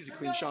 crazy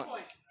clean shot.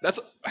 That's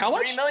how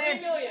much? 3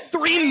 million?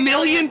 3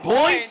 million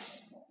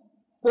points.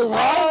 We're wrong.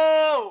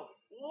 Oh!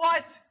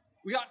 What?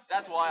 We got.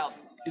 That's wild.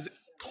 Is it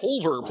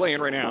Culver playing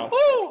right now?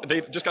 Woo!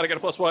 They just got to get a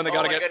 +1. They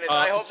got to my get goodness,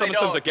 I hope they Summon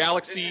Sons don't. of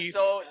Galaxy. This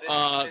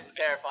is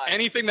terrifying.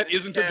 Anything that This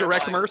is isn't a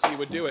direct terrifying. Mercy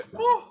would do it.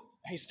 Woo!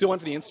 He still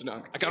went for the instant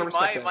dunk. I gotta Dude,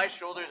 respect that. my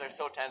shoulders are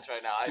so tense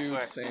right now, I Dude,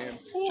 swear. same.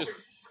 Just,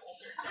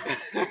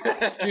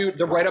 dude,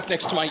 they're right up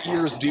next to my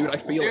ears, dude. I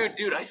feel it.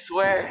 Dude, I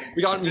swear.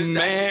 We got This is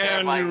actually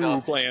terrifying, Manu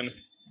though. playing.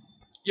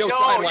 Yo, Yo,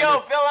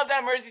 Sidewinder. fill up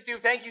that Mercy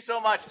Tube. Thank you so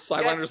much.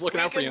 Sidewinder's looking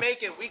out for you.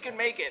 We can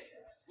make it.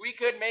 We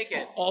could make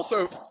it.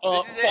 Also, This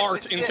is it, Fart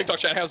this is in it. TikTok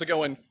chat. How's it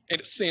going?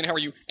 And Sin, how are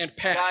you? And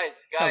Pat,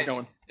 Guys, how's it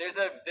going? there's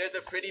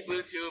a pretty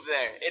blue tube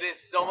there. It is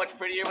so much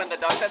prettier when the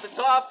duck's at the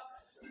top.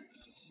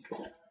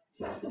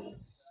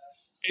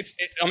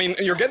 I mean,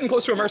 you're getting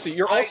close to a Mercy.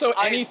 You're also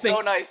anything,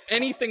 so nice.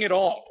 anything at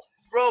all.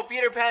 Bro,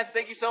 Peter Pants,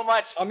 thank you so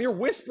much. Your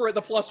whisper at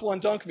the +1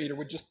 dunk meter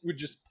would just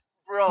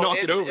Bro, knock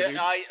it over, dude.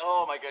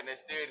 Oh my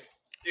goodness, dude.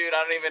 Dude,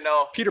 I don't even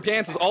know. Peter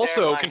Pants is It's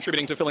also terrifying.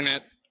 contributing to filling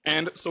that,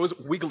 and so is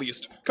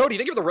Wiggliest. Cody,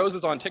 thank you for the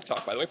roses on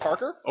TikTok, by the way.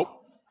 Parker? Oh.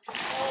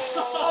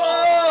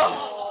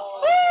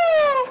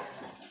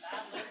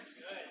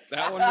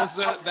 That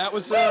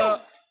was an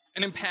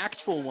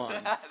impactful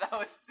one. that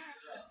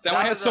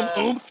one had was some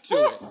oomph to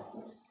it.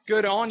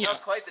 Good on you. That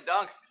was quite the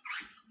dunk.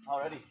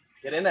 Already.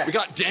 Get in there. We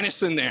got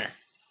Dennis in there.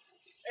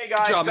 Hey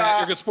guys, Good job, Matt.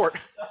 You're a good sport.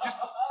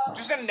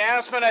 just an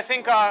announcement. I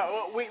think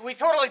we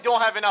totally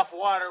don't have enough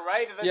water,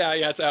 right? Yeah,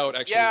 it's out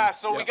actually. Yeah,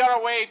 so we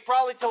gotta wait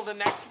probably till the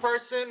next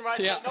person, right?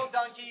 Yeah. So no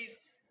donkeys.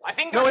 I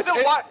think No, there's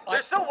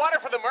it's- still water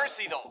for the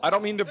Mercy though. I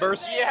don't mean to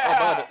burst a Yeah,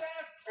 bubble.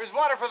 there's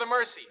water for the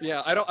Mercy.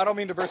 Yeah, I don't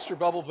mean to burst your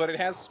bubble, but it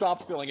has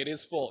stopped filling. It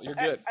is full. You're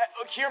good.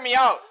 Hear me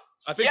out.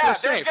 I think yeah, we're there's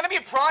safe. gonna be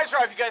a prize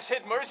draw if you guys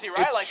hit Mercy, right?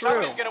 It's like true.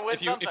 somebody's gonna win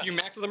if you, something. If you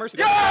max the Mercy.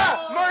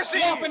 Yeah, Mercy!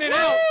 Swapping it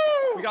out.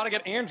 We gotta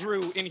get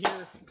Andrew in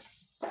here.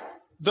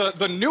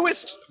 The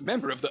newest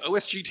member of the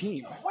OSG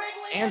team,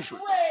 Andrew.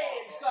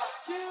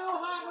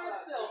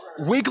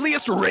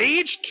 Wiggliest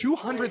Rage,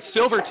 200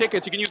 silver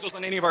tickets. You can use those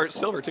on any of our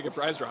silver ticket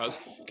prize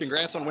draws.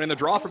 Congrats on winning the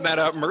draw from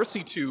that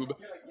Mercy Tube.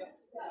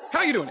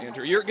 How you doing,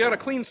 Andrew? You got a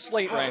clean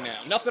slate right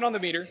now. Nothing on the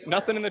meter,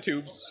 nothing in the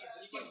tubes.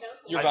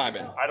 You're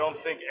vibing. I don't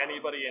think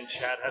anybody in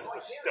chat has the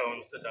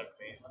stones to dunk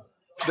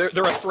me.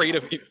 They're afraid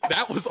of you.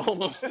 That was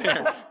almost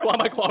there. Claw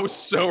by Claw was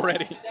so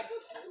ready.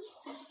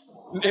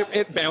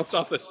 It bounced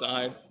off the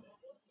side.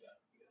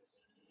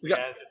 It's the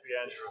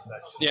Andrew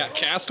effect. Yeah,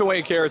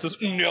 Castaway Carrots says,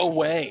 no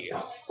way.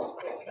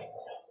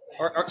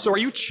 So are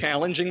you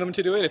challenging them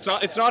to do it? It's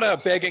not a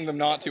begging them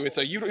not to. It's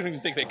a you don't even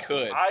think they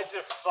could. I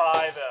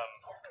defy them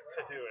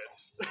to do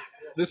it.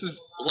 This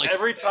is like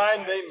every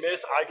time they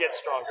miss, I get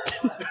stronger.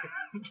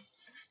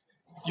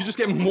 You just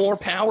get more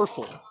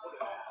powerful. Yeah.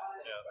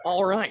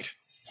 All right.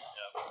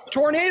 Yeah.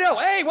 Tornado,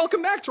 hey,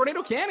 welcome back,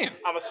 Tornado Canyon.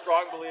 I'm a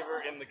strong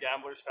believer in the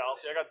gambler's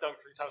fallacy. I got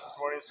dunked 3 times this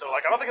morning, so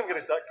like I don't think I'm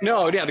gonna dunk.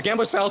 No, yeah, the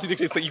gambler's fallacy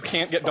dictates that you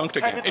can't get dunked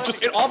again.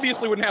 It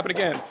obviously wouldn't happen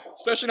again,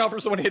 especially not for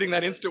someone hitting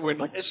that instant win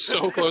like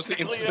so close to the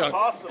instant dunk.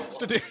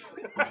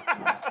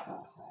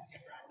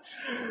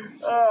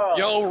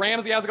 Yo,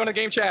 Ramsey, how's it going to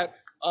game chat?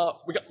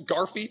 We got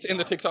Garfeet in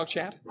the TikTok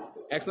chat.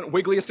 Excellent.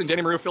 Wiggliest and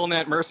Danny Maru filling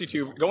that mercy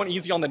tube. Going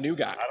easy on the new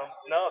guy.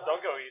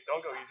 Don't go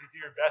easy. Do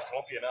your best. It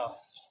won't be enough.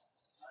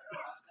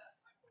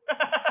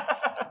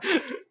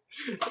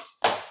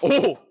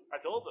 Oh! I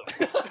told them.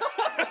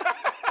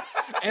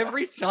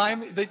 Every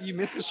time that you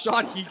miss a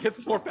shot, he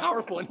gets more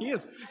powerful, and he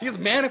is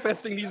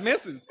manifesting these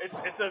misses.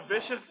 It's a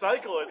vicious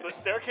cycle. The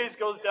staircase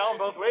goes down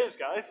both ways,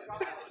 guys.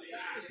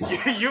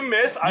 You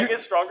miss, I get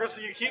stronger,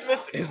 so you keep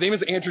missing. His name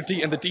is Andrew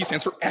D, and the D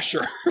stands for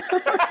Escher.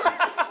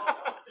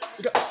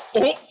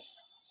 Oh!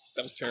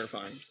 That was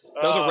terrifying.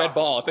 That was a red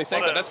ball. If they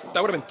sank that would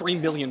have been 3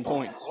 million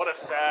points. What a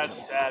sad,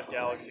 sad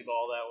galaxy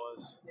ball that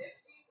was.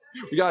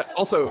 We got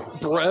also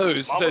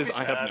Bros says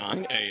I have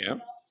 9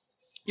 a.m.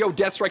 Yo,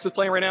 Death Strikes is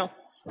playing right now.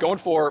 Going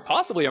for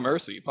possibly a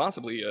mercy,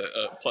 possibly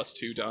a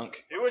 +2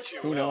 dunk. Do what you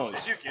Who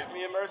knows? If you give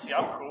me a mercy,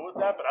 I'm cool with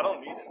that, but I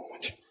don't need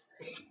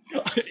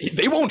it.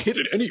 They won't hit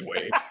it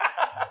anyway.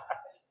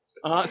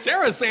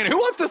 Sarah's saying, who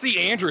wants to see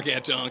Andrew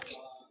get dunked?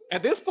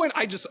 At this point,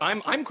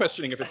 I'm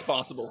questioning if it's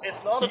possible.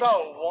 It's not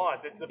about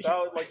want. It's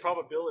about like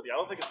probability. I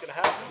don't think it's gonna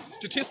happen.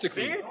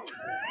 Statistically.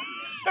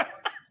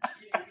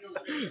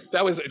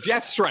 That was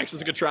Death Strikes.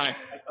 Is a good try.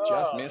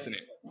 Just missing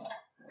it.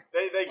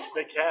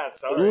 They can't.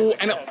 Sorry. Ooh,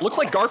 and it looks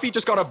like Garfeet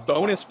just got a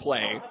bonus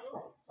play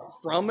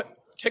from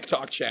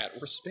TikTok chat.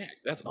 Respect.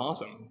 That's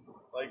awesome.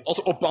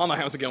 Also, Obama,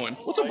 how's it going?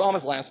 What's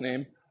Obama's last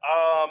name?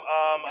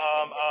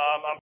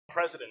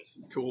 President.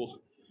 Cool.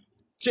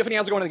 Tiffany,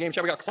 how's it going in the game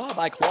chat? We got Claw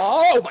by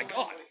Claw. Oh my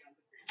god.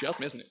 Just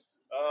missing it.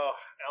 Oh,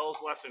 L's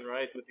left and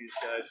right with these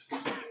guys.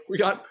 We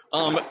got,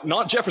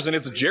 not Jefferson,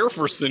 it's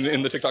Jefferson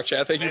in the TikTok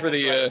chat. Thank you for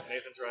the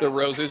the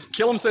roses.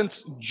 Kill him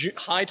since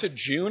hi to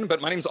June,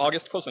 but my name's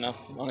August. Close enough.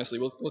 Honestly,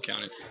 we'll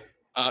count it.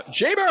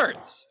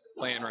 J-Birds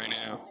playing right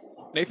now.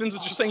 Nathan's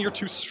is just saying you're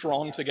too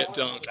strong to get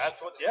dunked.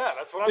 That's what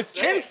I'm It's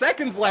saying. 10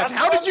 seconds left.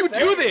 How did you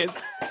do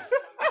this?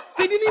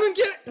 They didn't even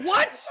get it.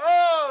 What?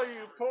 Oh,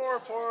 you poor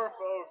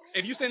folks.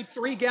 If you send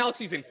 3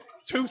 galaxies in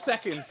 2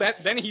 seconds,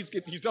 then he's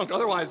dunked.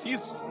 Otherwise,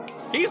 he's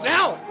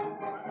out.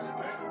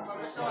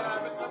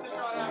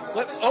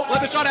 Let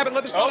the shot happen.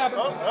 Let the shot happen.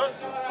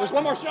 There's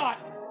one more shot.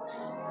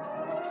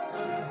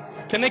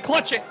 Can they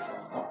clutch it?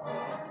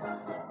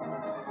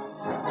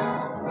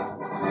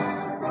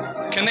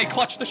 Can they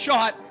clutch the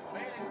shot?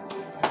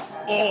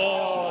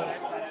 Oh.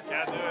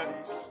 Can't do it.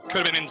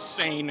 Could have been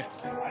insane.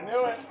 I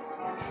knew it.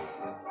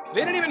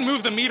 They didn't even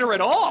move the meter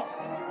at all.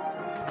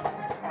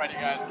 Alright, you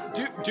guys.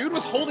 Dude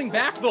was holding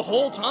back the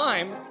whole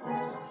time.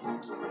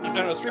 I don't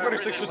know, Street Fighter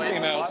 6 just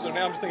came out, so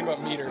now I'm just thinking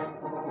about meter.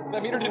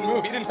 That meter didn't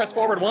move. He didn't press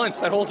forward once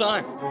that whole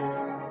time.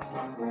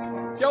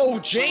 Yo,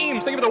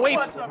 James, thank you for the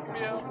weights. What's up,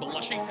 Camille?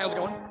 Blushy, how's it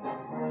going?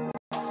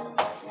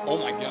 Oh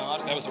my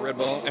god, that was a red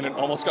ball, and it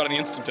almost got an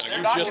instant dunk.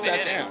 You just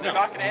sat down. They're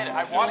not gonna hit it.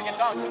 I want to get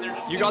dunked, but they're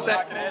just not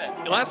gonna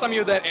hit it. Last time you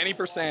had that any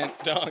percent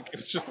dunk, it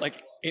was just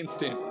like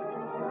instant.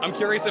 I'm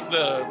curious if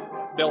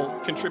they'll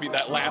contribute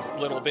that last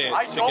little bit to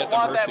get the mercy. I don't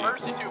want that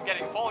mercy tube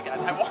getting full, guys.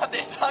 I want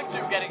the dunk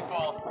tube getting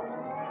full.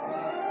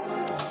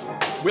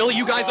 Will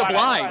you guys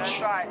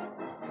oblige?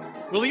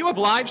 Will you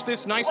oblige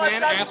this nice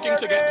man asking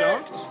to get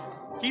dunked?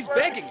 He's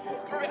begging.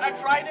 I'm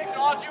trying to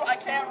acknowledge you. I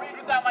can't read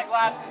without my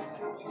glasses.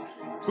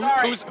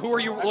 Who are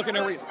you looking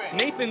to read?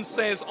 Nathan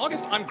says,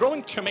 August, I'm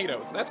growing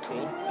tomatoes. That's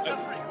cool.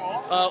 That's pretty cool.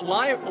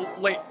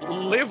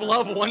 Live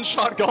Love One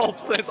Shot Golf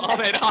says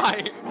Ahmed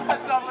hi.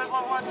 What's up, Live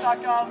Love One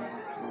Shot Golf?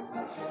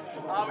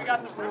 We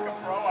got the Ruka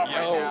Pro up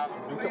right now.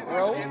 Ruka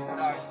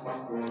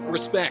Pro?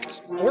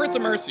 Respect. Or it's a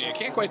mercy. I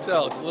can't quite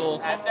tell. It's a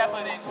little... It's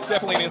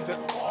definitely an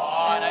instant.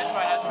 Oh, nice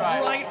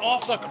try. Right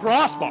off the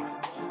crossbar.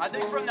 I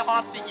think from the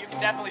hot seat, you can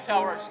definitely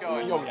tell where it's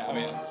going. Oh,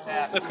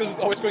 yeah. That's because it's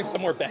always going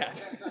somewhere bad.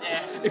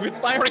 Yeah. If it's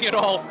firing at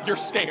all, you're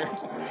scared.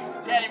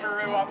 Danny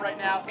Maru up right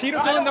now. Peter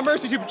filling the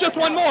mercy tube. Just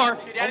one more.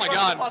 Okay, oh, my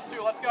God.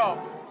 +2. Let's go.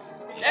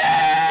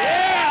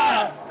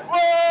 Yeah! Whoa!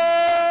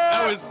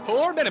 That was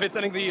poor benefit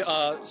sending the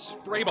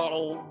spray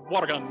bottle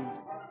water gun.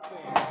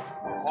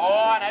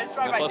 Oh, nice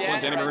try by +1,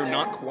 Danny Maru, right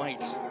not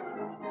quite.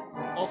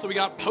 Also, we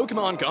got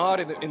Pokemon God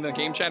in the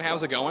game chat.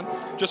 How's it going?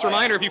 Just a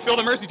reminder, if you fill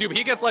the Mercy Tube,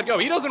 he gets let go.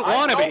 He doesn't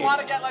want to be. I don't want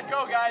to get let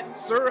go, guys.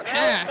 Sir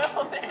Hack.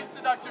 Fill the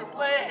instant dunk tube,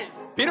 please.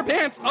 Peter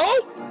Pants.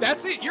 Oh,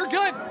 that's it. You're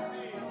good.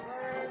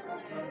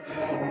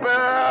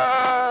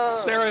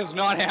 Sarah is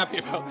not happy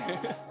about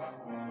this.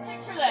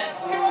 Picture this.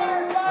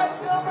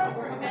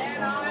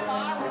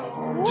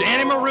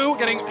 Danny Maru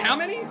getting how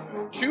many?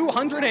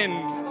 200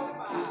 and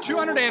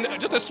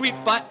just a sweet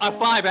 5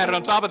 added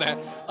on top of that.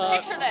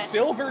 Picture this.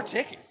 Silver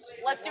tickets.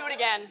 Let's do it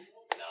again.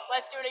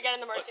 Let's do it again in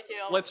the Mercy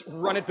Tube. Let's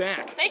run it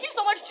back. Thank you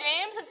so much,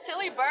 James and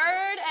Silly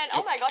Bird, and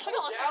oh my gosh, look at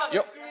all this stuff.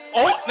 Yep.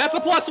 Oh, that's a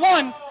 +1.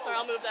 Sorry,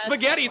 I'll move that.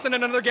 Spaghetti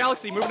sending another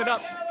galaxy, moving it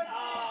up.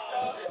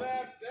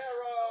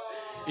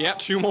 Yeah,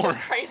 2 more.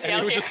 Crazy and out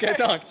you would here. just get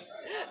dunked.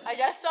 I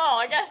guess so.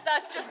 I guess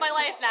that's just my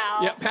life now.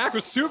 Yeah, Pac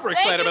was super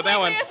excited about that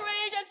one. Thank you,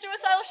 Rage and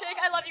Suicidal Shake.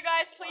 I love you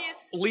guys. Please.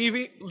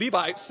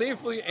 Levi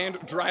safely and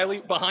dryly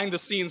behind the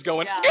scenes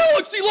going, Yeah.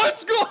 Galaxy,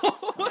 let's go!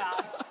 Yeah.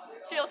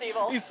 Feels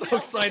evil. He's so Feels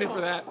excited evil.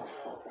 for that.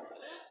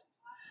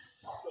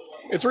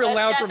 It's real Let's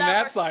loud get from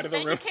that side of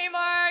the room. Thank you,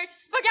 Kmart.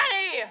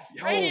 Spaghetti.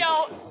 Yo.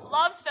 Radio.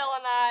 Loves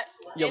filling that.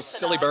 Yo, It's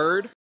Silly enough.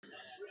 Bird.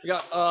 We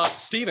got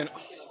Steven. Oh,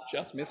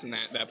 just missing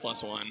that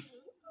 +1.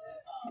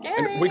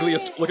 Scary. And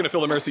Wiggliest looking to fill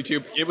the Mercy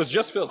Tube. It was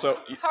just filled, so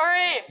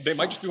Hurry. they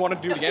might just be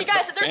wanting to do it again. You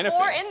guys, for there's benefit.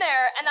 more in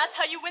there, and that's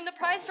how you win the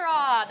prize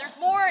draw. There's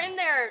more in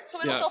there, so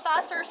it'll Yeah. fill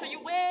faster, so you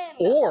win.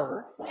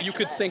 Or you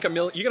could sink you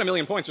get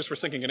 1,000,000 points just for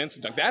sinking an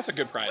instant dunk. That's a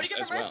good prize What do you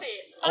get as for well.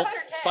 Mercy? Oh,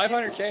 500K.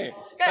 500K.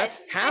 Guys, That's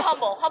stay half.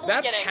 humble. Humble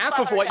that's beginnings, half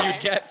of what 500K. you'd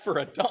get for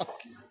a dunk.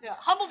 Yeah,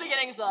 humble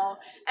beginnings though,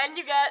 and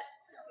you get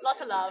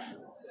lots of love.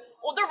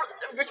 Well,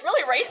 there's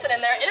really racing in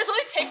there. It is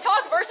really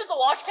TikTok versus the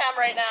watch cam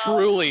right now.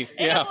 Truly,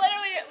 It yeah. is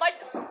literally my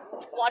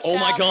watch Oh cam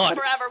my God.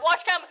 forever.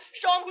 Watch cam,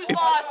 show him who's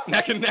It's boss.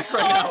 neck and neck Show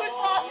right him now. who's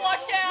boss.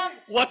 Watch cam.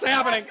 What's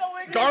happening? Let's go,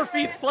 Wiggly.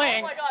 Garfeet's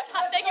playing. Oh my gosh!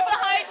 Thank you for the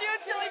high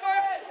Jude, Silly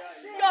Bird.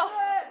 Go,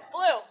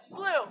 blue.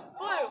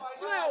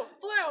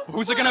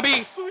 Who's it gonna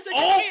be? Who's it Oh,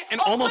 gonna be? and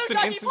Oh, almost Blue an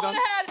Ducky instant pulling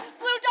dunk. ahead.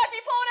 Blue Ducky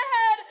pulling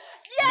ahead.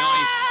 Yes!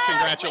 Nice,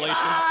 congratulations.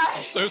 Levi!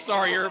 I'm so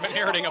sorry you're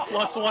inheriting a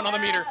 +1 on the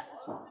meter.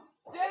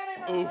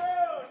 Oof.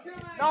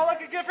 Not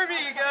looking good for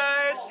me, you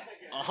guys.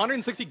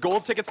 160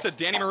 gold tickets to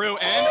Danny Maru,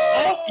 and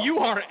oh, you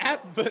are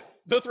at the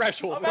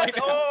threshold right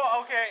now. Oh,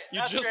 okay. You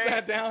That's just great.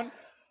 sat down.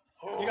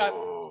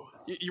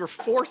 You were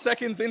 4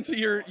 seconds into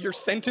your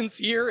sentence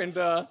here, and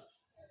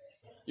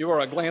you are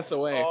a glance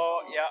away.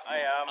 Oh, yeah, I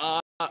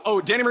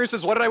am. Danny Maru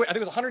says, what did I win? I think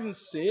it was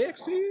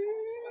 160?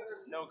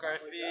 No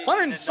Garfield.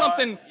 100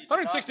 something, You did not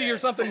 160 or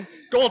miss. something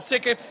gold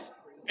tickets.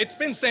 It's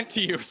been sent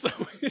to you, so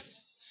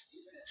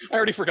I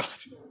already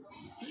forgot.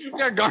 We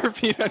got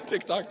Garfield on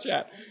TikTok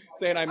chat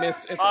saying I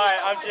missed. Hi,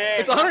 I'm James.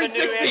 It's I'm the new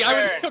 160.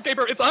 intern. Okay,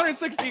 bro. It's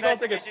 160 Nice gold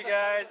to meet tickets. you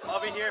guys.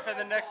 I'll be here for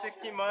the next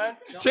 16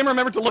 months. Tim,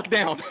 remember to look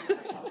down.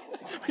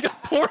 We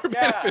got poor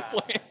benefit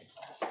plan.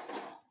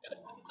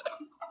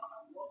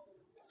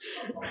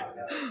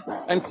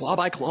 And claw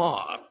by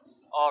claw.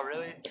 Oh,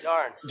 really?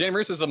 Darn. Dan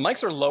Maru says the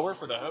mics are lower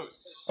for the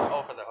hosts.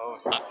 Oh, for the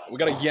host. We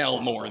gotta yell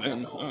more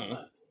then.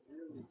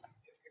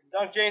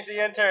 Dunk James the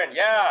intern.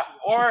 Yeah.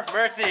 Or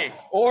Mercy.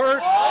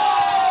 Or.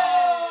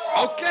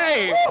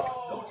 Okay.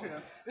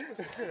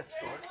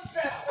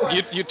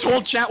 You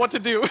told chat what to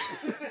do.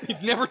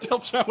 You'd never tell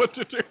chat what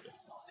to do.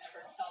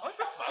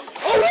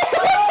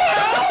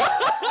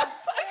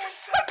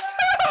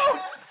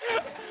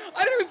 I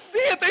didn't even see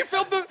it. They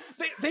filled the.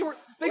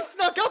 They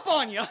snuck up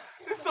on you.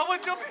 Is someone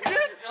jumping in?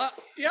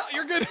 Yeah,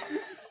 you're good.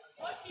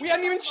 We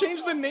hadn't even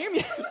changed the name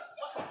yet.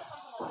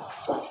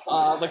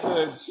 Like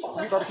the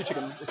sweet barbecue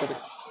chicken. is perfect.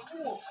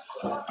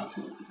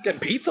 Getting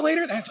pizza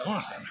later? That's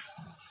awesome.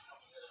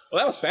 Well,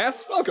 that was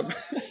fast. Welcome.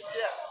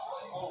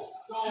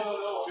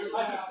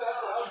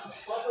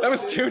 That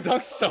was 2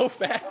 dunks so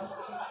fast.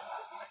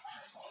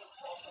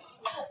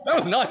 That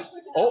was nuts.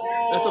 Oh,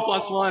 that's a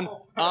 +1.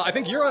 I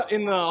think you're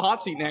in the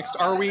hot seat next.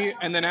 Are we?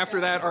 And then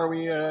after that, are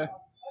we? You're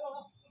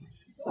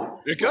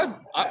good.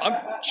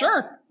 I'm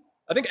sure.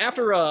 I think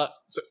after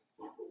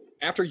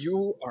after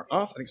you are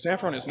off, I think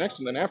Saffron is next,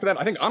 and then after that,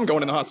 I think I'm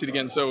going in the hot seat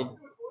again. So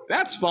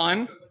that's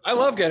fun. I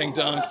love getting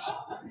dunked.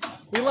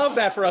 We love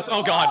that for us.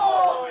 Oh God,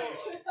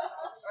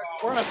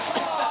 we're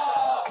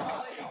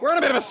on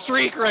a bit of a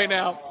streak right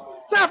now.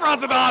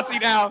 Saffron's in the hot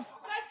seat now. Guys,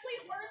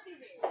 please mercy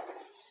me.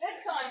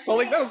 This time. Well,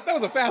 like, that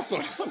was a fast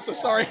one. I'm so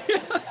sorry.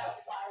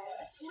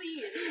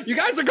 Please. You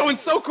guys are going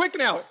so quick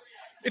now.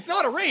 It's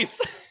not a race.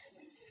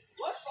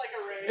 Looks like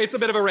a race. It's a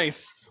bit of a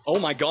race. Oh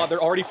my God,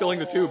 they're already filling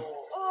the tube.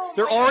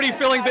 They're already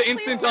filling the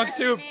instant dunk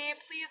tube.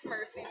 Please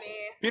mercy me.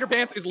 Peter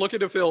Pants is looking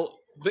to fill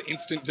the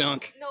instant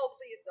dunk. No,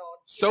 please don't.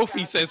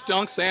 Sophie says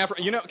dunk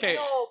Saffron. You know, okay.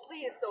 No,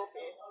 please, Sophie.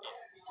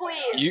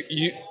 Please.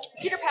 You.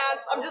 Peter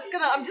Pants, I'm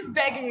just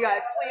begging you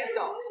guys, please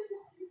don't.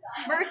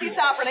 Mercy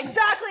Saffron,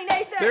 exactly,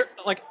 Nathan. They're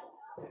like,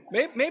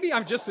 maybe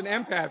I'm just an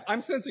empath.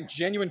 I'm sensing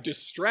genuine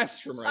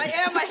distress from right now. I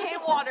am. I hate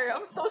water.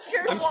 I'm so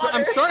scared of water.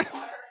 I'm starting.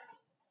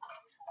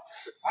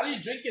 How do you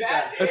drink it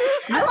then? That's,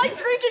 I like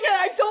drinking it.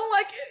 I don't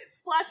like it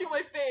splashing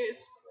my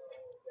face.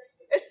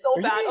 It's so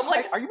bad. I'm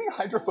like, are you being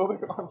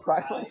hydrophobic on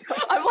Pride Month?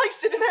 I'm like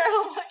sitting there, and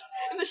I'm like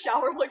in the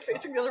shower, I'm like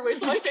facing the other way,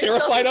 so my face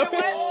terrified of doesn't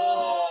it. get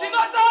wet. She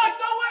got dog,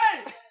 no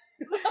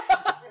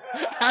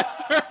way!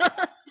 Ask her.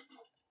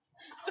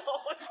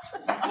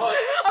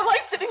 I'm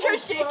like sitting here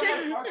shaking.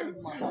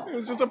 It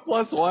was just a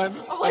 +1. I'm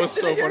That like was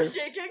so sitting here funny.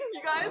 shaking,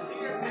 you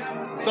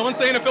guys. Someone's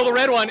saying to fill the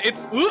red one.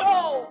 It's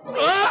No, please,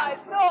 guys,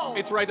 no.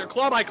 It's right there,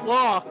 claw by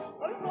claw.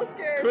 I'm so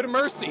scared. Good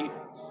mercy.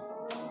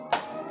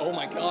 Oh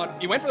my god.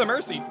 He went for the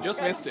mercy,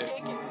 just missed it.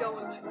 Shaking,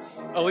 don't.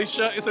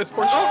 Alicia, it says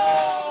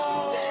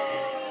oh!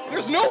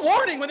 There's no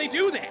warning when they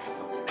do that.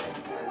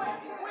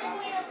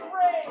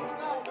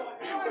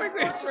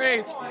 Quickly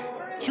range.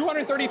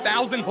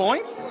 230,000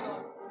 points?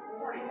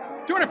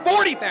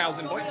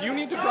 240,000 points. Do you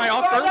need to dry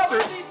off first? Or?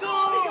 Do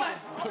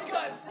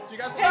you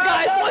guys hey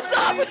guys, what's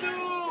up?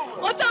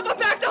 What's up? I'm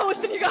back to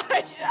hosting you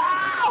guys.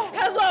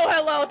 Hello,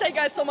 hello. Thank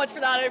you guys so much for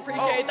that. I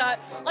appreciate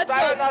that. Let's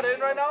go. Not in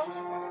right now?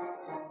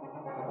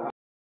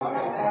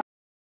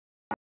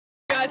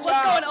 Guys,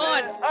 what's going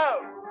on?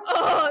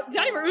 Oh.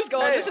 Danny Maru's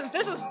going. Hey. This is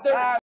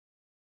the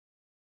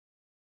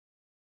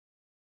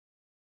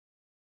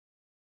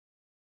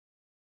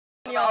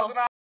Y'all.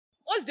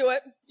 Let's do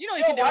it. You know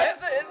you can do why it. is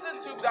the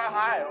instant tube that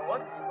high?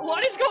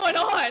 What is going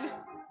on?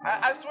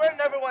 I swear it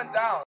never went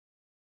down.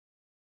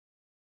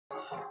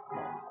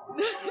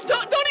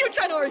 Don't even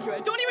try to argue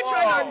it. Don't even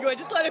try to argue it.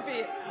 Just let it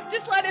be.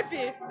 Just let it be.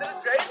 Did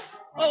it drain?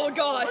 Oh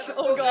gosh.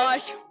 Oh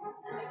gosh.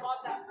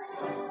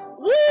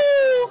 Woo!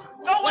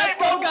 No way, Let's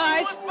go,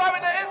 guys. Who's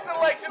spamming the instant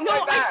like tube No,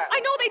 like that? I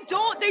know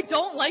they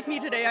don't like me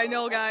today. I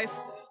know, guys.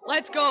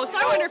 Let's go.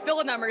 Sidewinder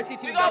filling that mercy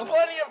too. We got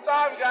plenty of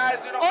time, guys.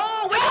 You know.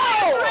 Oh,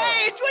 Wiggly's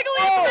rage!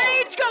 Wiggly's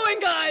rage going,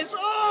 guys.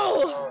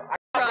 Oh.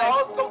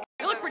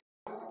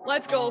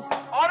 Let's go.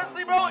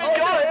 Honestly, bro, if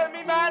y'all hit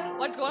me, man.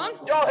 What's going on?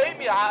 Y'all hate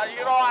me.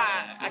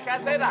 I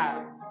can't say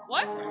that.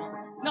 What?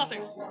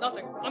 Nothing.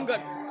 I'm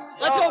good.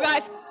 Let's go,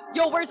 guys.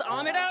 Yo, where's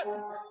Ahmed at?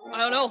 I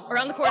don't know.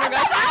 Around the corner,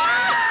 guys.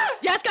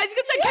 Yes, guys, you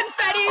can send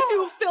confetti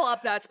to fill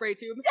up that spray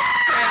tube.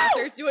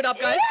 After. Do it up,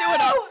 guys. Do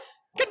it up.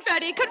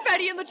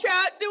 Confetti in the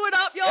chat. Do it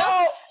up, yo.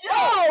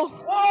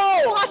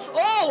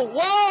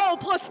 Whoa.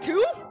 Plus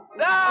 2?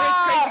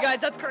 That's crazy, guys.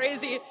 That's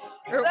crazy.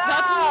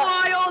 That's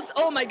wild.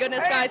 Oh my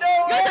goodness, guys.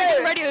 You guys are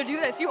getting ready to do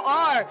this. You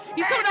are.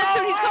 He's coming up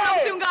soon. He's coming up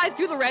soon, guys.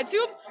 Do the red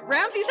tube.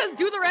 Ramsey says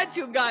do the red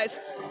tube, guys.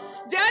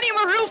 Danny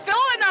Maru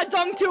filling that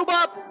dung tube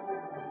up.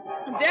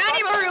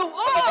 Danny Maru.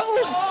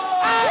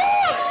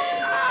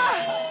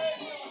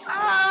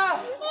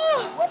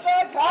 What the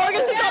heck?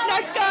 August is up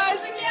next,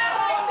 guys.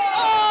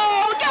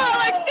 Oh,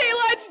 Galaxy,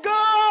 let's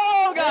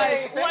go,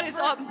 guys. Hey, what is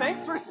up?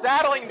 Thanks for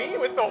saddling me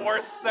with the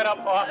worst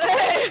setup possible.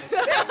 Thank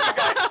you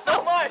guys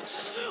so much.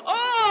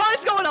 Oh,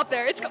 it's going up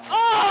there.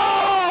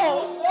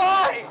 Oh!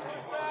 Why?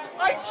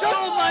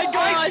 Oh my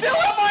gosh. I still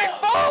have my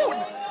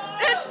phone.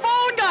 His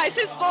phone, guys.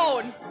 His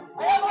phone.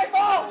 I have my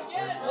phone.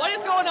 What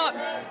is going on?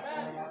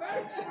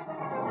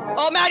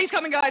 Oh, Maddie's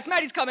coming, guys.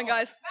 Maddie's coming,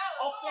 guys.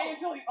 I'll stay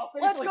until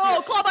Let's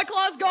go. Claw by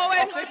Claw's going.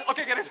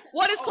 Okay, get it.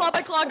 What is Claw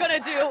by Claw gonna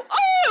do?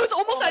 Oh, it was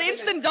almost that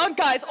instant dunk,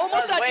 guys.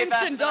 Almost that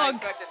instant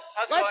dunk.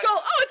 Let's go.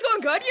 Oh, it's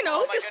going good. You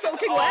know, just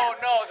soaking wet. Oh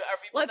no, are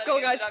people Let's go,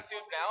 guys. on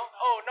tube now?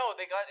 Oh no,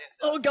 they got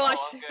instant. Oh gosh,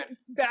 I'm good.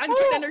 it's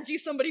Bandit energy.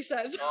 Somebody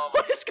says.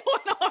 What is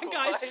going on,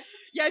 guys?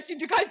 Yes, you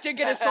guys did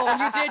get his phone.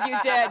 You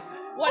did.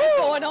 What is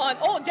going on?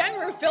 Oh,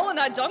 Denver filling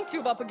that dunk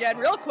tube up again,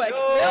 real quick.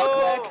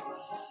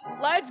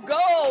 Let's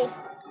go.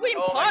 Queen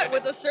Putt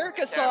with a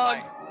circus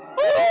song.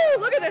 Ooh,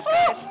 look at this,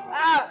 guys.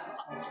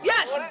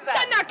 Yes,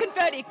 send that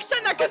confetti.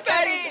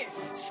 Spaghetti.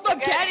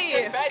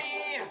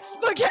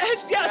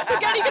 Yeah,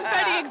 spaghetti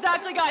confetti.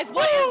 Exactly, guys.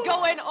 What is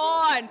going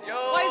on?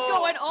 What is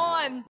going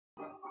on?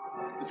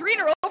 3 in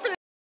a row for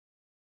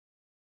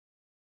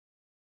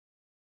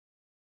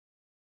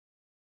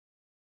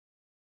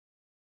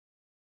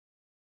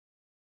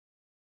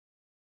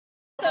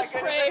the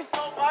spray.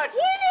 So much.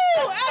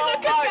 Woo!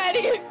 And the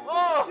confetti.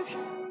 Oh,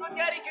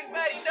 spaghetti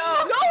confetti.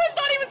 No. No, it's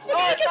not even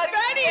spaghetti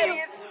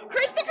confetti.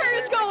 Christopher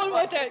is going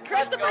with it.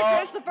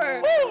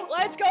 Christopher. Woo!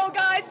 Let's go,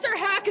 guys. Sir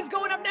Hack is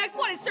going up next.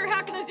 What is Sir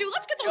Hack gonna do?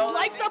 Let's get those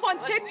likes up on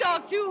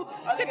TikTok too.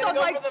 TikTok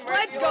likes.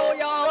 Let's go,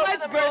 y'all.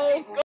 Let's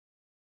go.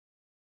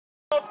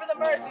 Go for the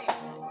mercy.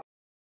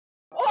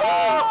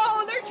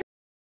 Oh, they're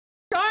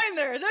trying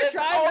there. They're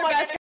trying their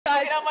best,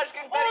 guys. Oh my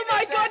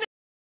goodness.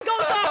 Goes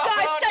off,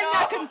 guys. Send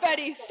that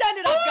confetti. Send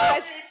it up,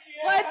 guys.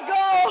 Let's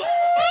go.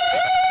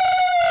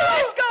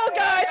 Let's go,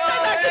 guys.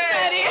 Send that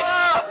confetti.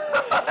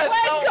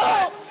 Let's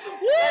go.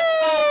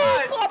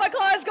 Woo! Claw by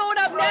Claw is going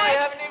up next. I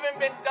haven't even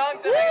been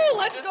dunked. Woo!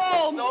 Let's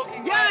go.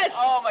 Yes.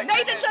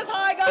 Nathan says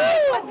hi,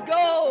 guys. Let's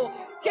go.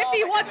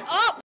 Tiffy, what's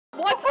up?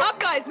 What's up,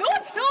 guys? No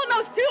one's filling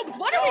those tubes.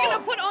 What are we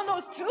gonna put on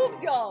those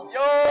tubes, y'all?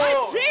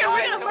 Let's see. Are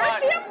we gonna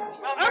mercy him?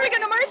 Are we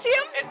gonna mercy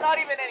him? It's not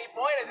even any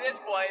point at this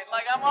point.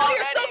 Like I'm Oh,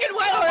 already. you're soaking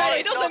wet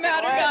already. It doesn't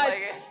matter,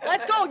 guys.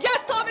 Let's go.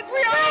 Yes, Thomas,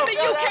 we are in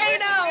the UK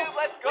now.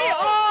 We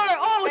are.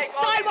 Oh,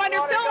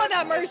 Sidewinder filling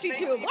that mercy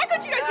tube. Why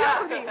couldn't you guys do that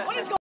for me? What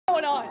is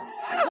going on?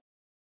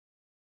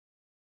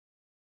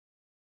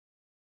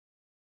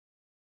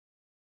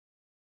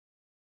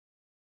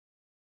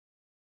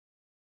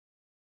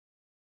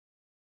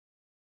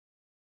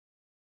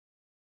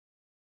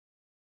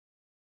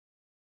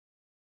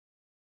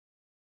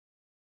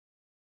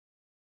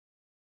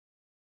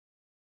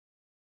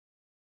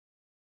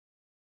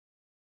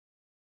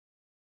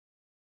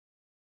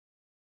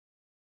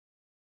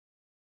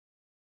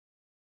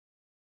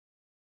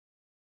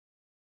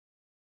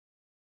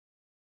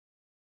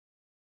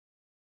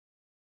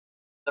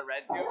 The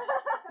red tubes.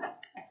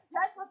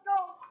 Yes, let's go.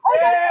 Oh,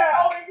 yeah!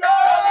 Oh, we go!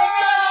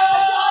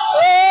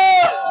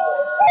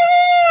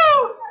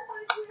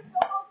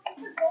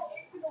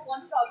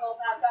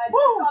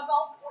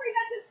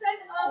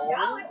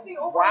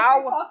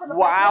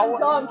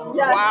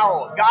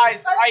 Wow,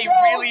 guys, I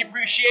really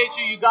appreciate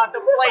you. You got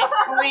the plate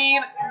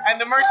clean and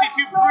the Mercy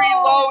tube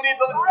preloaded.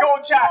 Let's go,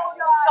 chat.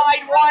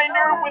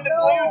 Sidewinder with the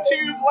blue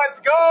tube. Let's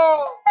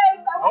go.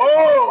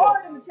 Oh,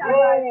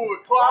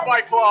 claw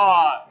by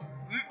claw.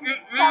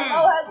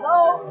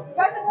 Hello.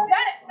 Guys,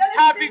 it's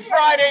Happy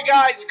Friday,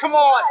 guys. Come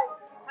on.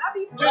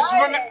 Happy Friday. Just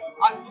remember,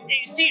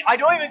 see, I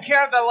don't even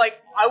care that,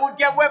 like, I would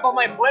get wet, but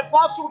my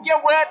flip-flops would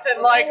get wet,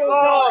 and, like,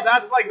 oh,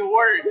 that's, like, the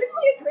worst.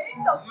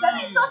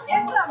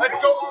 Let's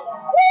go.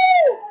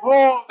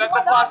 Oh, that's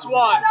a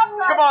 +1.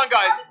 Come on,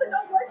 guys.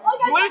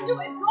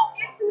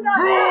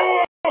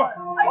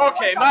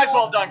 Okay, might as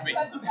well dunk me.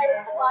 Or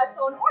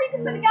you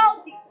can send a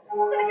Galaxy.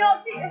 Send a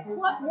Galaxy is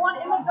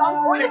 +1 in the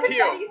dunk, or you can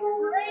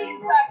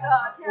sprays that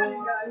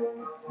cannon, guys.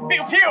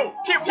 Pew, pew,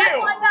 pew, pew.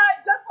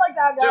 Just like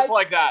that, guys. Just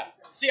like that.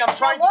 See, I'm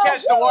trying to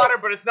catch the water,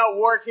 but it's not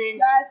working.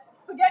 Guys,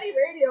 spaghetti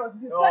radios.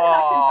 Just send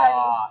that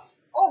confetti.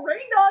 Oh,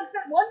 Rain Dog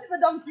sent one to the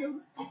dunk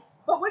tube.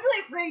 But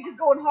Wiggly's Rage is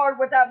going hard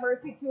with that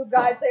Mercy tube,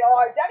 guys. They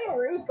are. Danny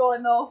Maru's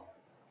going, though.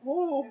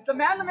 Ooh, the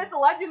man, the myth, the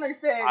legend, they're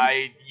saying.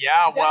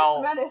 Yeah,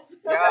 well,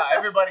 yeah,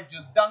 everybody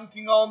just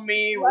dunking on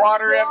me,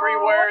 water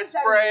everywhere,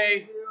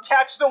 spray.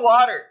 Catch the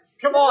water.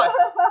 Come on.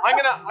 I'm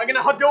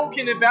gonna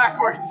Hadouken it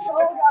backwards.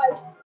 Go, guys.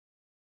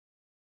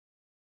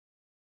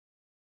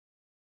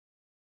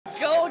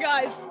 Go,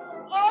 guys.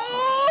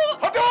 Oh!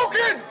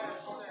 Hadouken!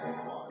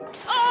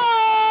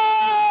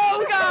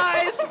 Oh,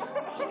 guys.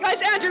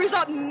 Guys, Andrew's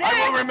up next.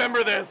 I will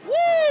remember this.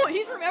 Woo!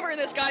 He's remembering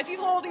this, guys. He's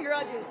holding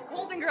grudges.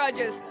 Holding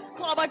grudges.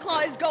 Claw by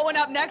Claw is going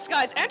up next,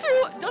 guys.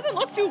 Andrew doesn't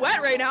look too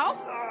wet right now.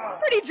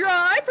 Pretty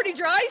dry, pretty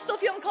dry. He's still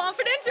feeling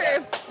confident,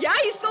 or? Yeah,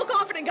 he's still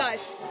confident,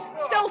 guys.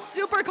 Still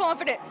super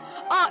confident.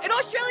 In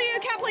Australia, you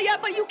can't play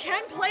yet, but you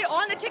can play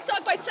on the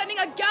TikTok by sending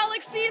a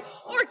Galaxy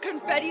or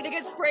confetti to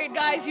get sprayed,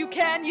 guys. You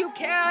can, you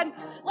can.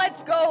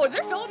 Let's go.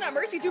 They're filling that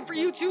Mercy tube for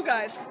you too,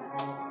 guys.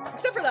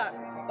 Except for that.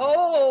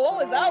 Oh, what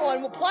was that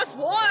one? Well,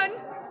 +1.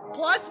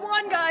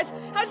 +1, guys.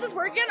 How does this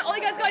work again? All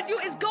you guys gotta do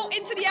is go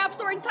into the App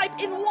Store and type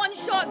in One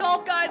Shot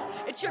Golf, guys.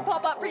 It should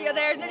pop up for you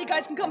there, and then you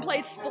guys can come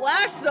play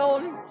Splash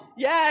Zone.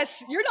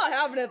 Yes, you're not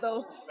having it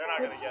though. They're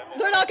not gonna get it.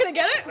 They're not gonna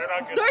get it? They're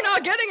not good. They're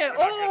not getting it.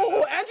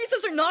 Oh, Andrew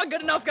says they're not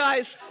good enough,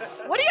 guys.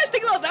 What do you guys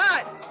think about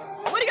that?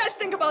 What do you guys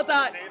think about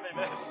that? They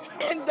missed.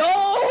 And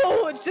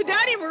no, to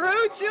Danny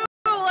Maru too.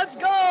 Let's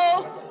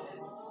go.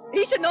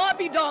 He should not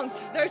be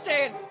dunked. They're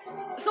saying.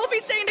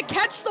 Sophie's saying to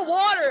catch the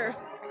water.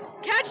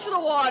 Catch the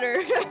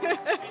water.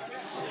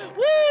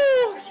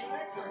 Woo!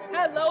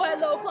 Hello,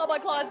 hello. Claw by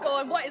Claw is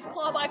going. What is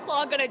Claw by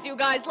Claw gonna do,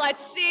 guys?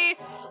 Let's see.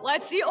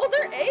 Let's see. Oh,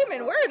 they're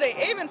aiming. Where are they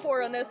aiming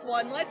for on this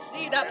one? Let's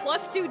see. That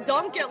 +2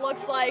 dunk, it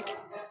looks like.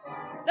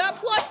 That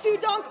 +2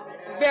 dunk.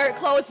 Very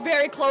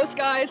close,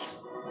 guys.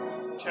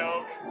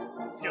 Choke.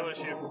 Skill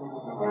issue.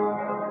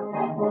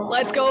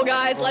 Let's go,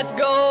 guys. Let's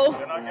go.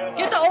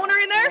 Get the owner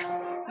in there.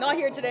 Not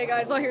here today,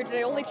 guys. Not here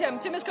today. Only Tim.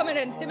 Tim is coming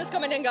in. Tim is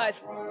coming in,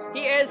 guys.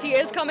 He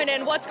is coming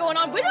in. What's going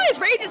on? Wiggly's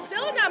Rage is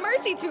filling that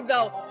Mercy tube,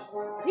 though.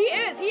 He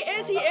is,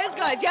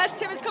 guys. Yes,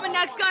 Tim is coming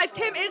next, guys.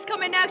 Tim is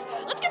coming next.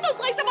 Let's get those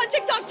likes up on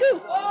TikTok,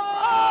 too.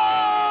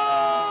 Oh!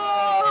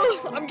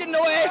 I'm getting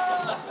away.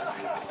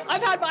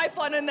 I've had my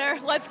fun in there.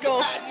 Let's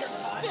go.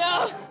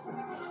 Yeah.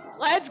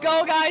 Let's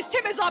go, guys.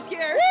 Tim is up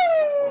here.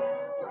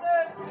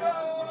 Let's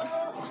go.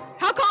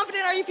 How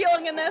confident are you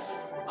feeling in this?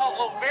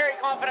 Oh, very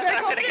confident that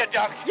I'm gonna get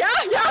dunked. Yeah,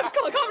 I'm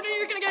confident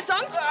you're gonna get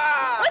dunked.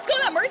 Let's go.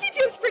 That Mercy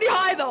tube's pretty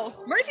high, though.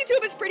 Mercy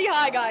tube is pretty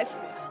high, guys.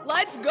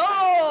 Let's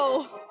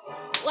go.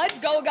 Let's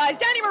go, guys.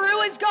 Danny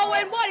Maru is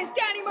going. What is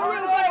Danny Maru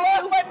going to do? I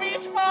lost my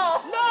beach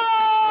ball.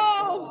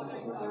 No.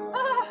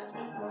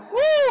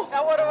 Woo.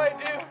 Now what do I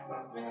do?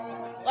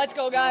 Let's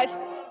go, guys.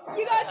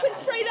 You guys can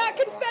spray that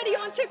confetti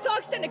on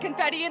TikTok. Send a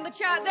confetti in the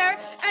chat there.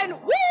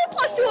 And woo,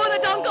 +2 on the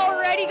dunk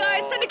already,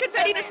 guys. Send a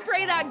confetti to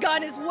spray that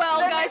gun as well,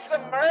 guys.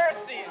 Send me some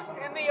mercies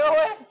in the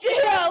OSG.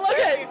 Yeah, look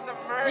Send at me some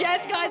mercies.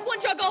 Yes, guys. One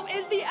Shot Golf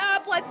is the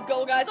app. Let's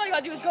go, guys. All you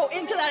gotta do is go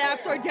into that app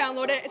store,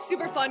 download it. It's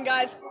super fun,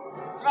 guys.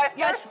 It's my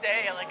first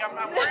day. Like I'm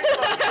worried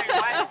about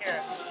getting wet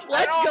here.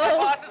 Let's I don't know go.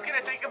 what my boss is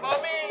gonna think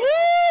about me.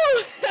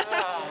 Woo!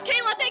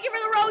 Kayla, thank you for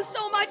the rose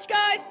so much,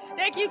 guys.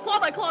 Thank you. Claw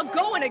by Claw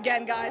going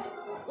again, guys.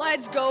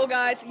 Let's go,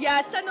 guys.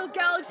 Yeah, send those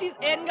Galaxies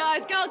in,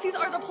 guys. Galaxies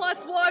are the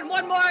 +1.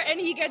 One more, and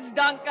he gets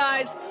dunked,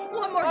 guys.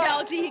 One more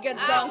Galaxy, he gets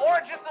dunked. Or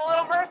just a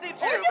little Mercy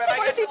tube. Or just a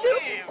Mercy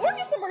tube. Or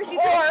just a Mercy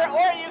tube.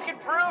 Or you can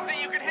prove that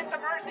you can hit the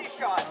Mercy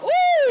shot.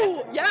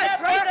 Ooh! Yes,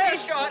 that right there.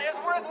 Mercy shot is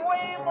worth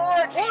way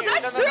more to you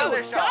that's than the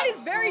other true. shot. That is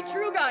very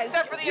true, guys.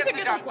 Except for the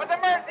instant dunk, but the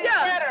Mercy is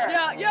better.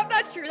 Yeah, yep,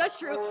 that's true. That's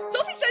true.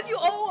 Sophie says you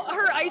owe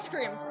her ice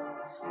cream.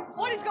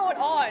 What is going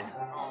on?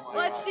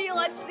 Let's see.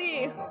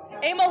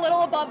 Aim a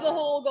little above the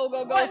hole. Go,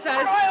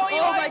 says.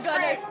 Oh my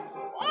goodness.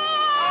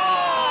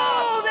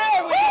 Oh,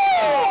 there we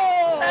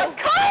go. Let's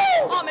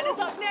go. Ahmed is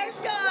up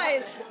next, guys.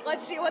 guys.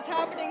 Let's see what's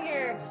happening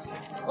here.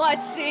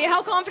 Let's see.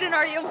 How confident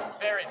are you?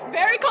 Very.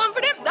 Very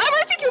confident? That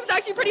Mercy Tube's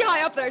actually pretty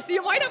high up there, so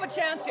you might have a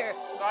chance here.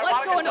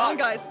 What's going on,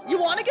 guys? You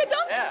want to get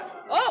dunked? Yeah.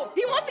 Oh,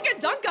 he wants to get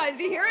dunked, guys.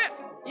 You hear it?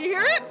 You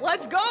hear it?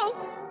 Let's go.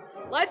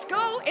 Let's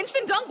go.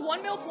 Instant dunk,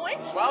 1 mil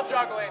points. While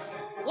juggling.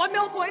 1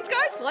 mil points,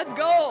 guys. Let's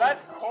go.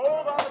 That's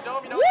cold on the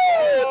dome. You know.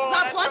 Woo!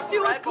 That +2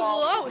 was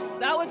close.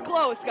 That was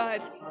close,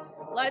 guys.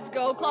 Let's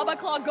go. Claw by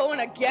Claw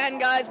going again,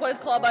 guys. What is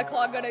Claw by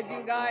Claw gonna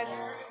do, guys?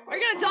 Are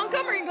you gonna dunk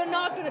him or are you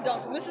not gonna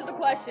dunk him? This is the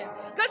question.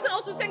 You guys can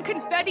also send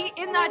confetti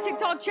in that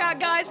TikTok chat,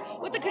 guys.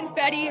 With the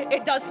confetti,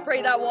 it does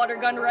spray that water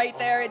gun right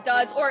there. It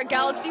does. Or a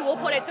Galaxy will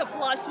put it to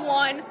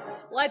 +1.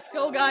 Let's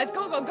go, guys.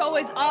 Go, go, go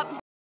is up.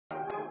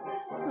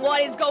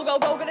 What is Go, Go,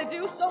 Go gonna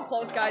do? So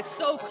close, guys.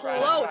 So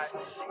close.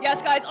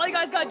 Yes, guys. All you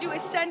guys gotta do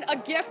is send a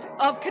gift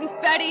of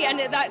confetti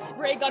and that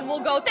spray gun will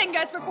go. Thank you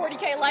guys for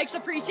 40K likes.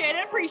 Appreciate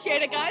it.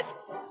 Appreciate it, guys.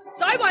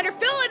 Sidewinder,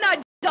 fill in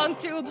that dunk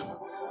tube.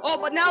 Oh,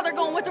 but now they're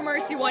going with the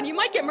Mercy one. You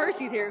might get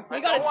mercied here.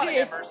 You gotta see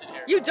it.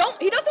 You don't.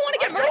 He doesn't want to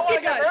get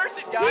mercied,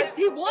 guys.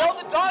 He wants.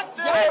 the dunk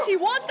tube. Yes, he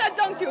wants that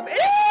dunk tube. It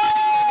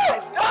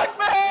is. Dunk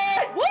me!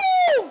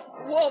 Woo!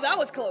 Whoa, that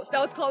was close.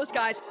 That was close,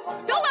 guys.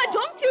 Fill that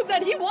dunk tube.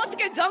 Then he wants to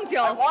get dunked,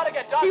 y'all. I want to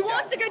get dunked. He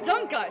wants to get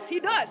dunked, guys. He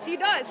does. He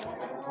does.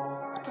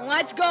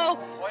 Let's go.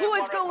 Who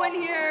is going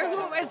here?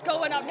 Who is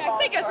going up next?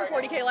 Thank you guys for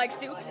 40K likes,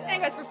 too. Thank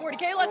you guys for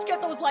 40K. Let's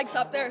get those likes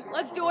up there.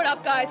 Let's do it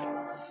up, guys.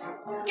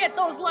 Get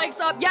those likes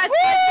up. Yes,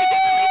 guys.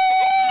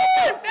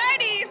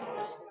 Confetti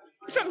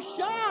from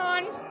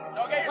Sean.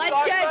 Don't get your Let's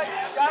socks get.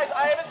 back. Guys,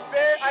 I have a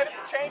spare. I have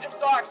a change of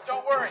socks.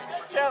 Don't worry.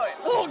 We're chilling.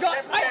 Oh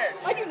god,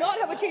 I do not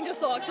have a change of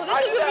socks, so this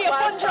is gonna be a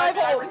fun drive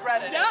home. I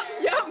regretted it.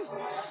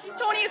 Yep.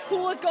 Tony is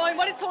cool is going.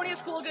 What is Tony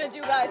is cool gonna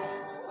do, guys?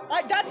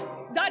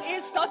 That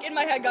is stuck in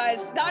my head,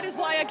 guys. That is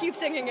why I keep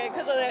singing it,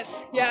 because of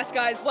this. Yes,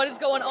 guys. What is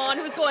going on?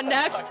 Who's going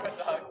next?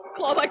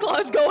 Claw by Claw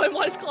is going.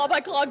 What is Claw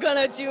by Claw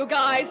gonna do,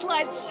 guys?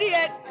 Let's see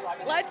it.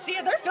 Let's see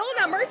it. They're filling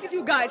that Mercy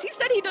too, guys. He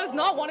said he does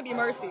not want to be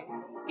Mercy.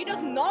 He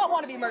does not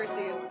want to be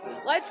Mercy.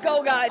 Let's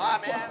go, guys.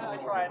 Ah, man, I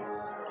tried.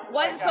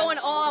 What is going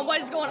on?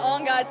 What is going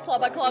on, guys? Claw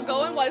by Claw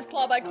going. What is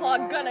Claw by Claw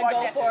gonna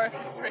go for?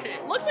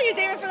 Looks like he's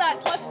aiming for that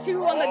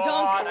 +2 on the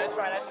dunk. Nice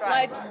try, nice try.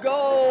 Let's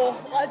go.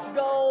 Let's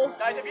go.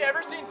 Guys, have you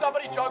ever seen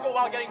somebody juggle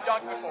while getting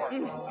dunked before?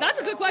 That's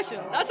a good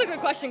question. That's a good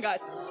question,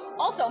 guys.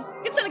 Also,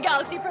 you can send a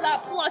Galaxy for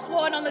that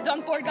 +1 on the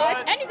dunk board, guys.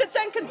 And you can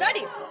send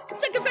confetti. You can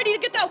send confetti to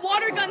get that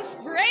water gun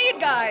sprayed,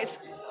 guys.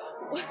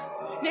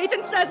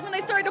 Nathan says when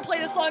they started to play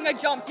this song, I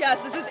jumped.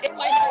 Yes, this is in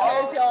my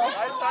nightmares, y'all.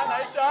 Nice shot,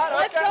 nice shot.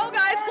 Let's okay. go,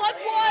 guys.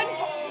 +1.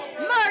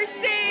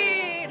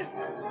 Mercy.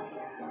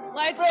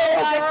 Let's go,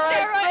 guys.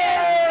 Sarah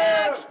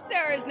is next.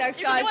 Sarah's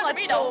next, guys.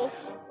 Let's go.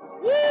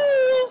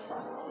 Woo.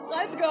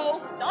 Let's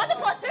go. On the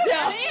 +2,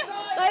 yeah. Danny.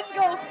 Let's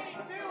go.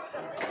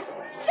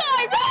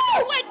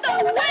 Cyber with the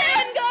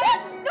win,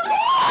 guys.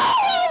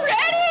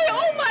 Already?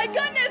 Oh my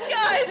goodness,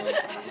 guys.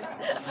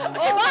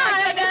 Oh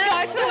my goodness,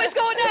 guys. Who is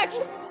going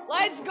next?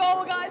 Let's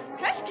go, guys.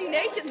 Pesky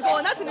Nation's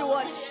going. That's a new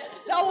one.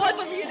 That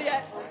wasn't muted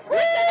yet. We're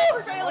set up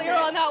for failure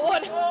on that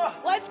one.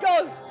 Let's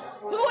go.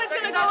 Who is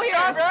going to go here?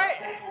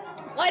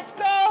 Let's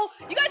go.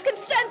 You guys can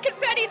send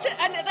confetti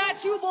to, and that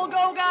tube will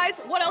go, guys.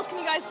 What else can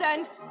you guys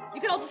send?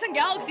 You can also send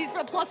Galaxies for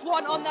a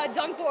 +1 on that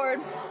dunk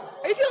board.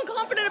 Are you feeling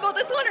confident about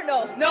this one or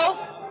no? No?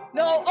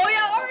 No. Oh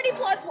yeah, already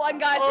 +1,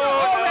 guys. We're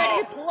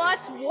already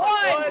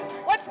 +1.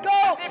 Let's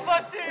go.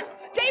 +2.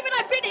 David,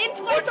 I've been in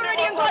twice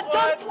already and got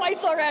dunked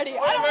twice already.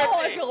 I don't know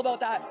how I feel about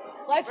that.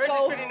 Let's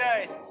go. Pretty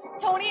nice.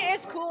 Tony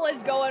is cool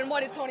is going.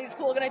 What is Tony's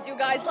cool gonna do,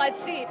 guys? Let's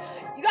see.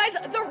 You guys,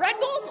 the red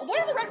balls, what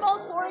are the red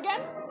balls for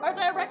again? Are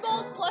the red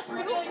balls +2?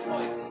 3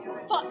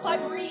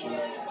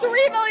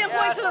 million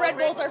points to the red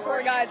balls are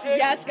for, guys.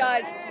 Yes,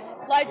 guys.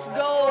 Let's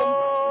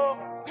go.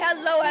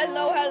 Hello,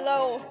 hello,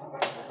 hello.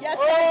 Yes,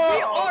 guys,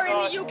 we are in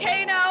the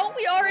UK now.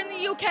 We are in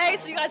the UK,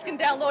 so you guys can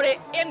download it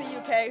in the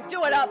UK.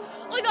 Do it up.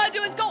 All you gotta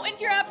do is go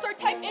into your app store,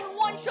 type in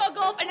One Shot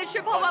Golf, and it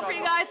should pop up for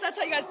you guys. That's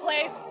how you guys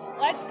play.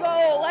 Let's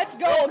go. Let's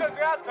go.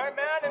 Congrats,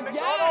 Cartman and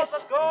McDonald's. Yes.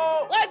 Let's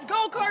go. Let's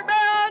go,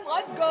 Cartman.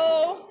 Let's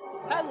go.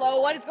 Hello,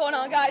 what is going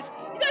on, guys?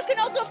 You guys can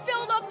also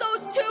fill up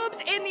those tubes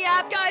in the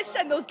app, guys.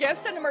 Send those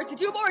gifts. Send a Mercy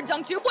tube or a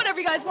dunk tube, whatever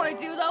you guys want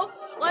to do, though.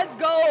 Let's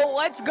go.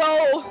 Let's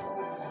go.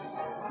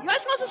 You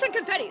guys can also send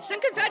confetti.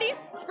 Send confetti,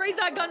 sprays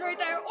that gun right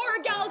there, or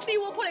a Galaxy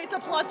will put it to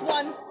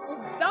 +1.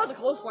 That was a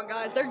close one,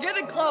 guys. They're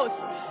getting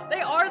close.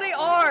 They are.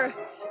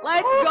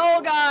 Let's go,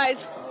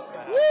 guys.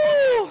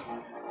 Woo!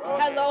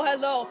 Hello,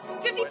 hello.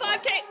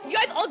 55K. You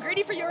guys all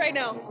greedy for you right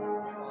now.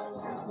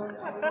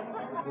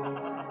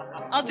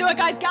 I'll do it,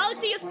 guys.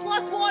 Galaxy is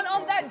 +1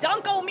 on that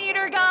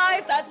Dunkometer,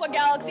 guys. That's what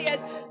Galaxy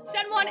is.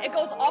 Send one, it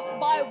goes up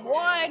by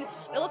 1.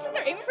 It looks like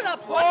they're aiming for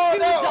that +2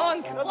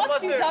 dunk.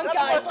 +2 dunk,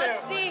 guys.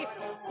 Let's see.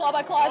 Claw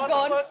by Claw's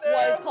going.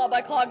 What is Claw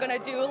by Claw gonna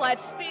do?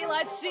 Let's see,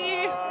 let's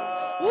see.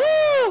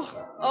 Woo!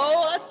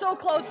 Oh, that's so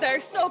close there.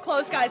 So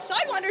close, guys.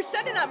 Sidewinder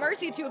sending that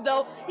Mercy tube,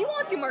 though. He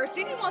wants you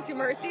mercied. He wants you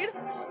mercied.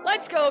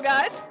 Let's go,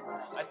 guys.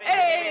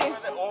 Hey!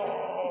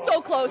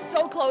 So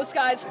close,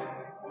 guys.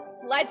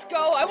 Let's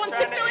go. I won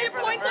 6 million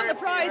points on the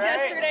prize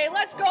yesterday.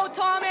 Let's go,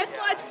 Thomas.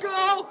 Let's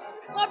go.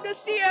 Love to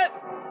see it.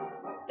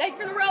 Thank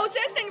you for the roses.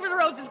 Thank you for the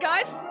roses,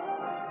 guys.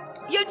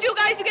 You two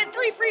guys, you get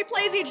 3 free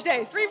plays each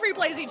day. 3 free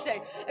plays each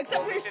day.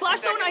 Except for your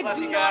Splash Zone, I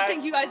do not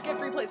think you guys get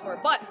free plays for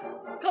it. But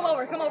come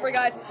over,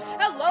 guys.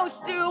 Hello,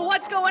 Stu.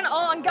 What's going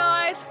on,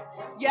 guys?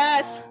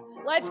 Yes.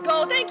 Let's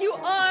go. Thank you.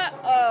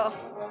 Raccoon.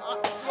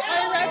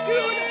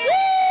 Woo!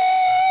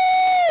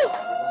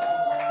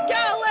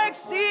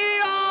 Galaxy.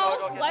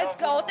 Let's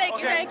go. Thank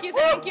you.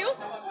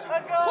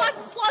 Let's go.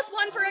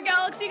 +1 for a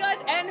Galaxy, guys,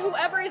 and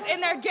whoever is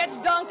in there gets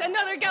dunked.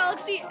 Another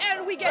Galaxy,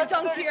 and we get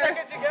dunked here.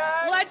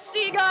 Let's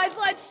see, guys.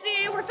 Let's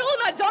see. We're filling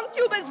that dunk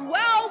tube as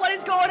well. What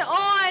is going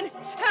on?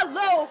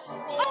 Hello.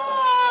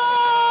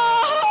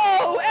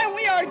 Oh, and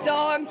we are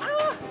dunked.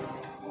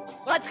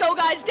 Let's go,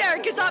 guys.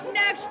 Derek is up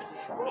next.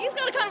 He's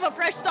got a kind of a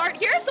fresh start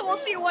here, so we'll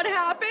see what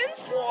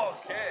happens.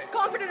 Okay.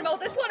 Confident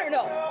about this one or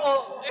no?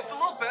 Well, it's a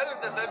little better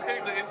than them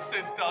hitting the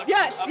instant dunk.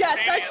 Yes,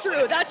 that's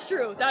true. That's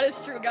true. That is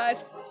true,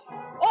 guys.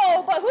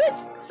 Oh, but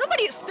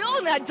somebody is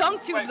filling that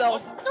dunk tube,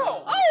 though.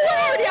 No. Oh, we're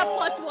already at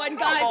 +1,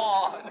 guys.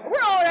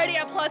 We're already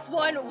at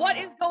 +1. What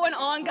is going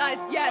on, guys?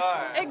 Yes,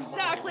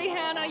 exactly,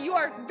 Hannah. You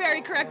are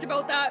very correct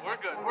about that. We're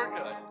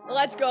good.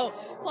 Let's go.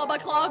 Claw by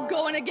claw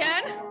going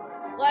again.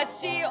 Let's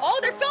see. Oh,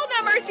 they're filling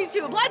that mercy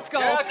tube. Let's go.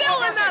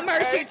 Filling that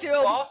mercy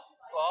tube. Claw.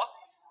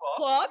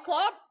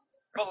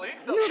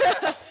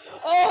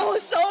 Oh,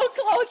 so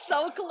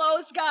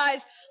close,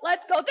 guys.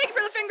 Let's go. Thank you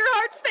for the finger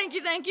hearts. Thank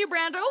you,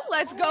 Brando.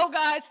 Let's go,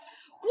 guys.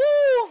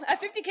 Woo!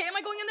 At 50K, am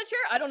I going in that chair?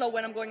 I don't know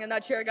when I'm going in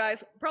that chair,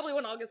 guys. Probably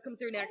when August comes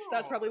through next.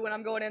 That's probably when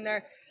I'm going in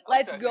there.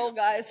 Let's go,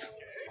 guys.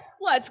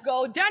 Let's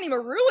go. Danny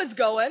Maru is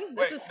going.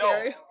 This is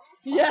scary.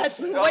 Yes.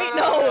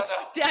 No.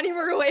 Danny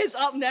Maru is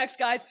up next,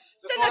 guys.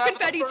 Send that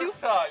confetti too. Woo!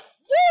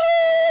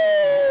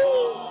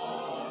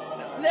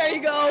 There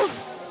you go.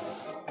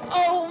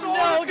 Oh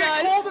no,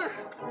 guys.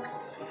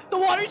 The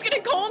water's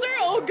getting colder?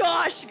 Oh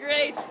gosh,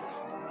 great.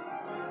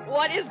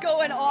 What is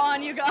going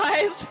on, you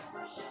guys?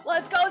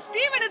 Let's go.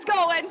 Steven is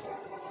going.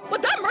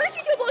 But that mercy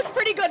tube looks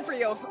pretty good for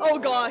you. Oh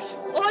gosh.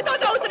 Oh, I thought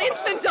that was an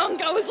instant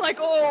dunk. I was like,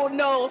 oh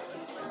no.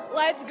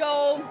 Let's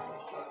go.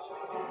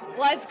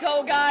 Let's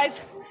go,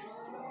 guys.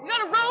 We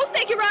got a rose.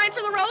 Thank you, Ryan,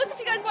 for the rose. If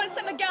you guys want to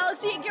send a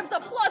Galaxy, it gives a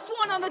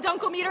 +1 on the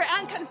Dunkometer,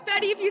 and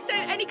confetti. If you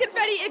send any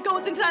confetti, it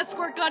goes into that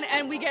squirt gun,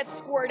 and we get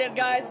squirted,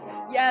 guys.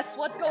 Yes,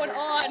 what's going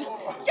on?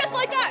 Just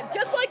like that.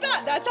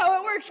 That's how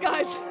it works,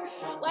 guys.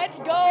 Let's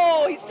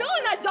go. He's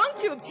filling that dunk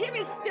tube. Tim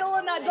is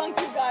filling that dunk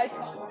tube, guys.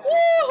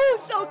 Woo!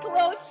 So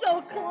close.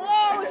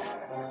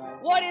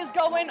 What is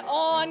going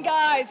on,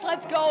 guys?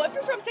 Let's go. If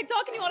you're from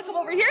TikTok and you want to come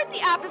over here,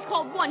 the app is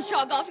called One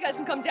Shot Golf. You guys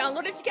can come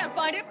download it. If you can't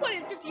find it, put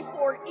in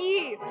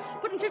 54E.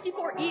 Put in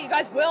 54E. You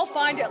guys will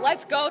find it.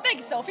 Let's go. Thank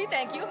you, Sophie.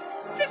 Thank you.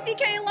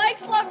 50K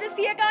likes. Love to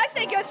see it, guys.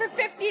 Thank you guys for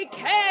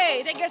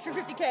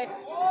 50K.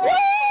 Woo!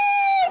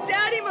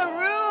 Daddy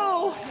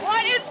Maru.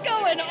 What is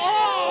going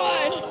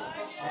on?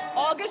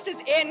 August is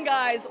in,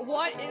 guys.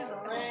 What is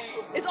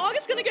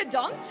August gonna get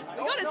dunked?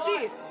 We gotta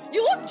see.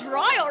 You look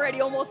dry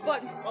already, almost,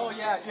 but. Oh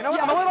yeah. You know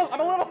what?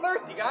 I'm a little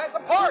thirsty, guys.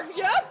 I'm parched.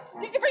 Yeah.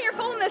 Did you bring your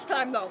phone this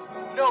time, though?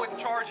 No, it's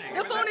charging.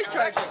 The phone is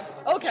charging.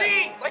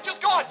 Okay. Jeez, I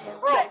just got here,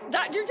 bro.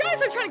 You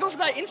guys are trying to go for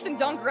that instant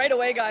dunk right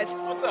away, guys.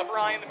 What's up,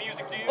 Ryan? The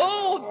music dude.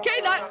 Oh,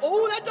 okay. That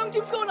dunk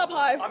tube's going up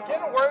high. I'm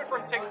getting word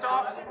from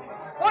TikTok.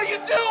 What are you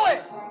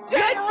doing?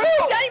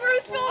 Danny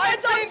Maru's filling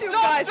that dunk tube,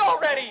 guys.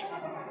 Already.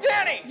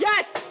 Danny.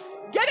 Yes.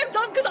 Get him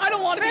dunked because I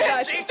don't want to be,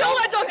 guys. Fill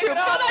that dunk tube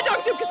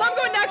because I'm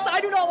going next.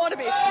 I do not want to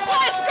be.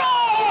 Let's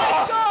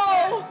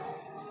go!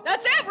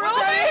 That's it, we're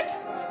over.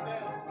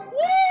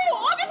 Woo!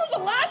 August was the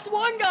last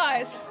one,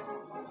 guys.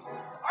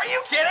 Are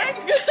you kidding?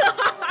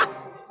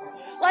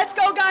 Let's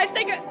go, guys.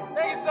 Thank you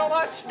so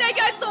much. Thank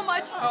you guys so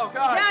much. Oh,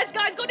 God. Yes,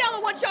 guys, go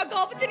download One Shot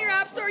Golf. It's in your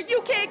app store.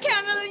 UK,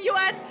 Canada,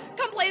 US.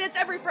 Come play this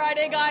every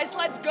Friday, guys.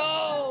 Let's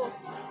go.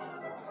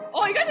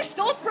 Oh, you guys are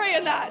still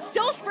spraying that.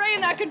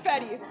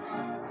 Confetti.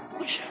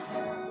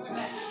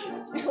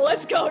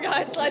 Let's go,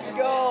 guys. Let's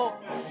go.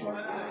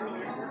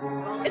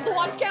 Is the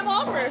watch cam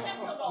off or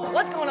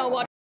what's going on,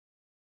 watch?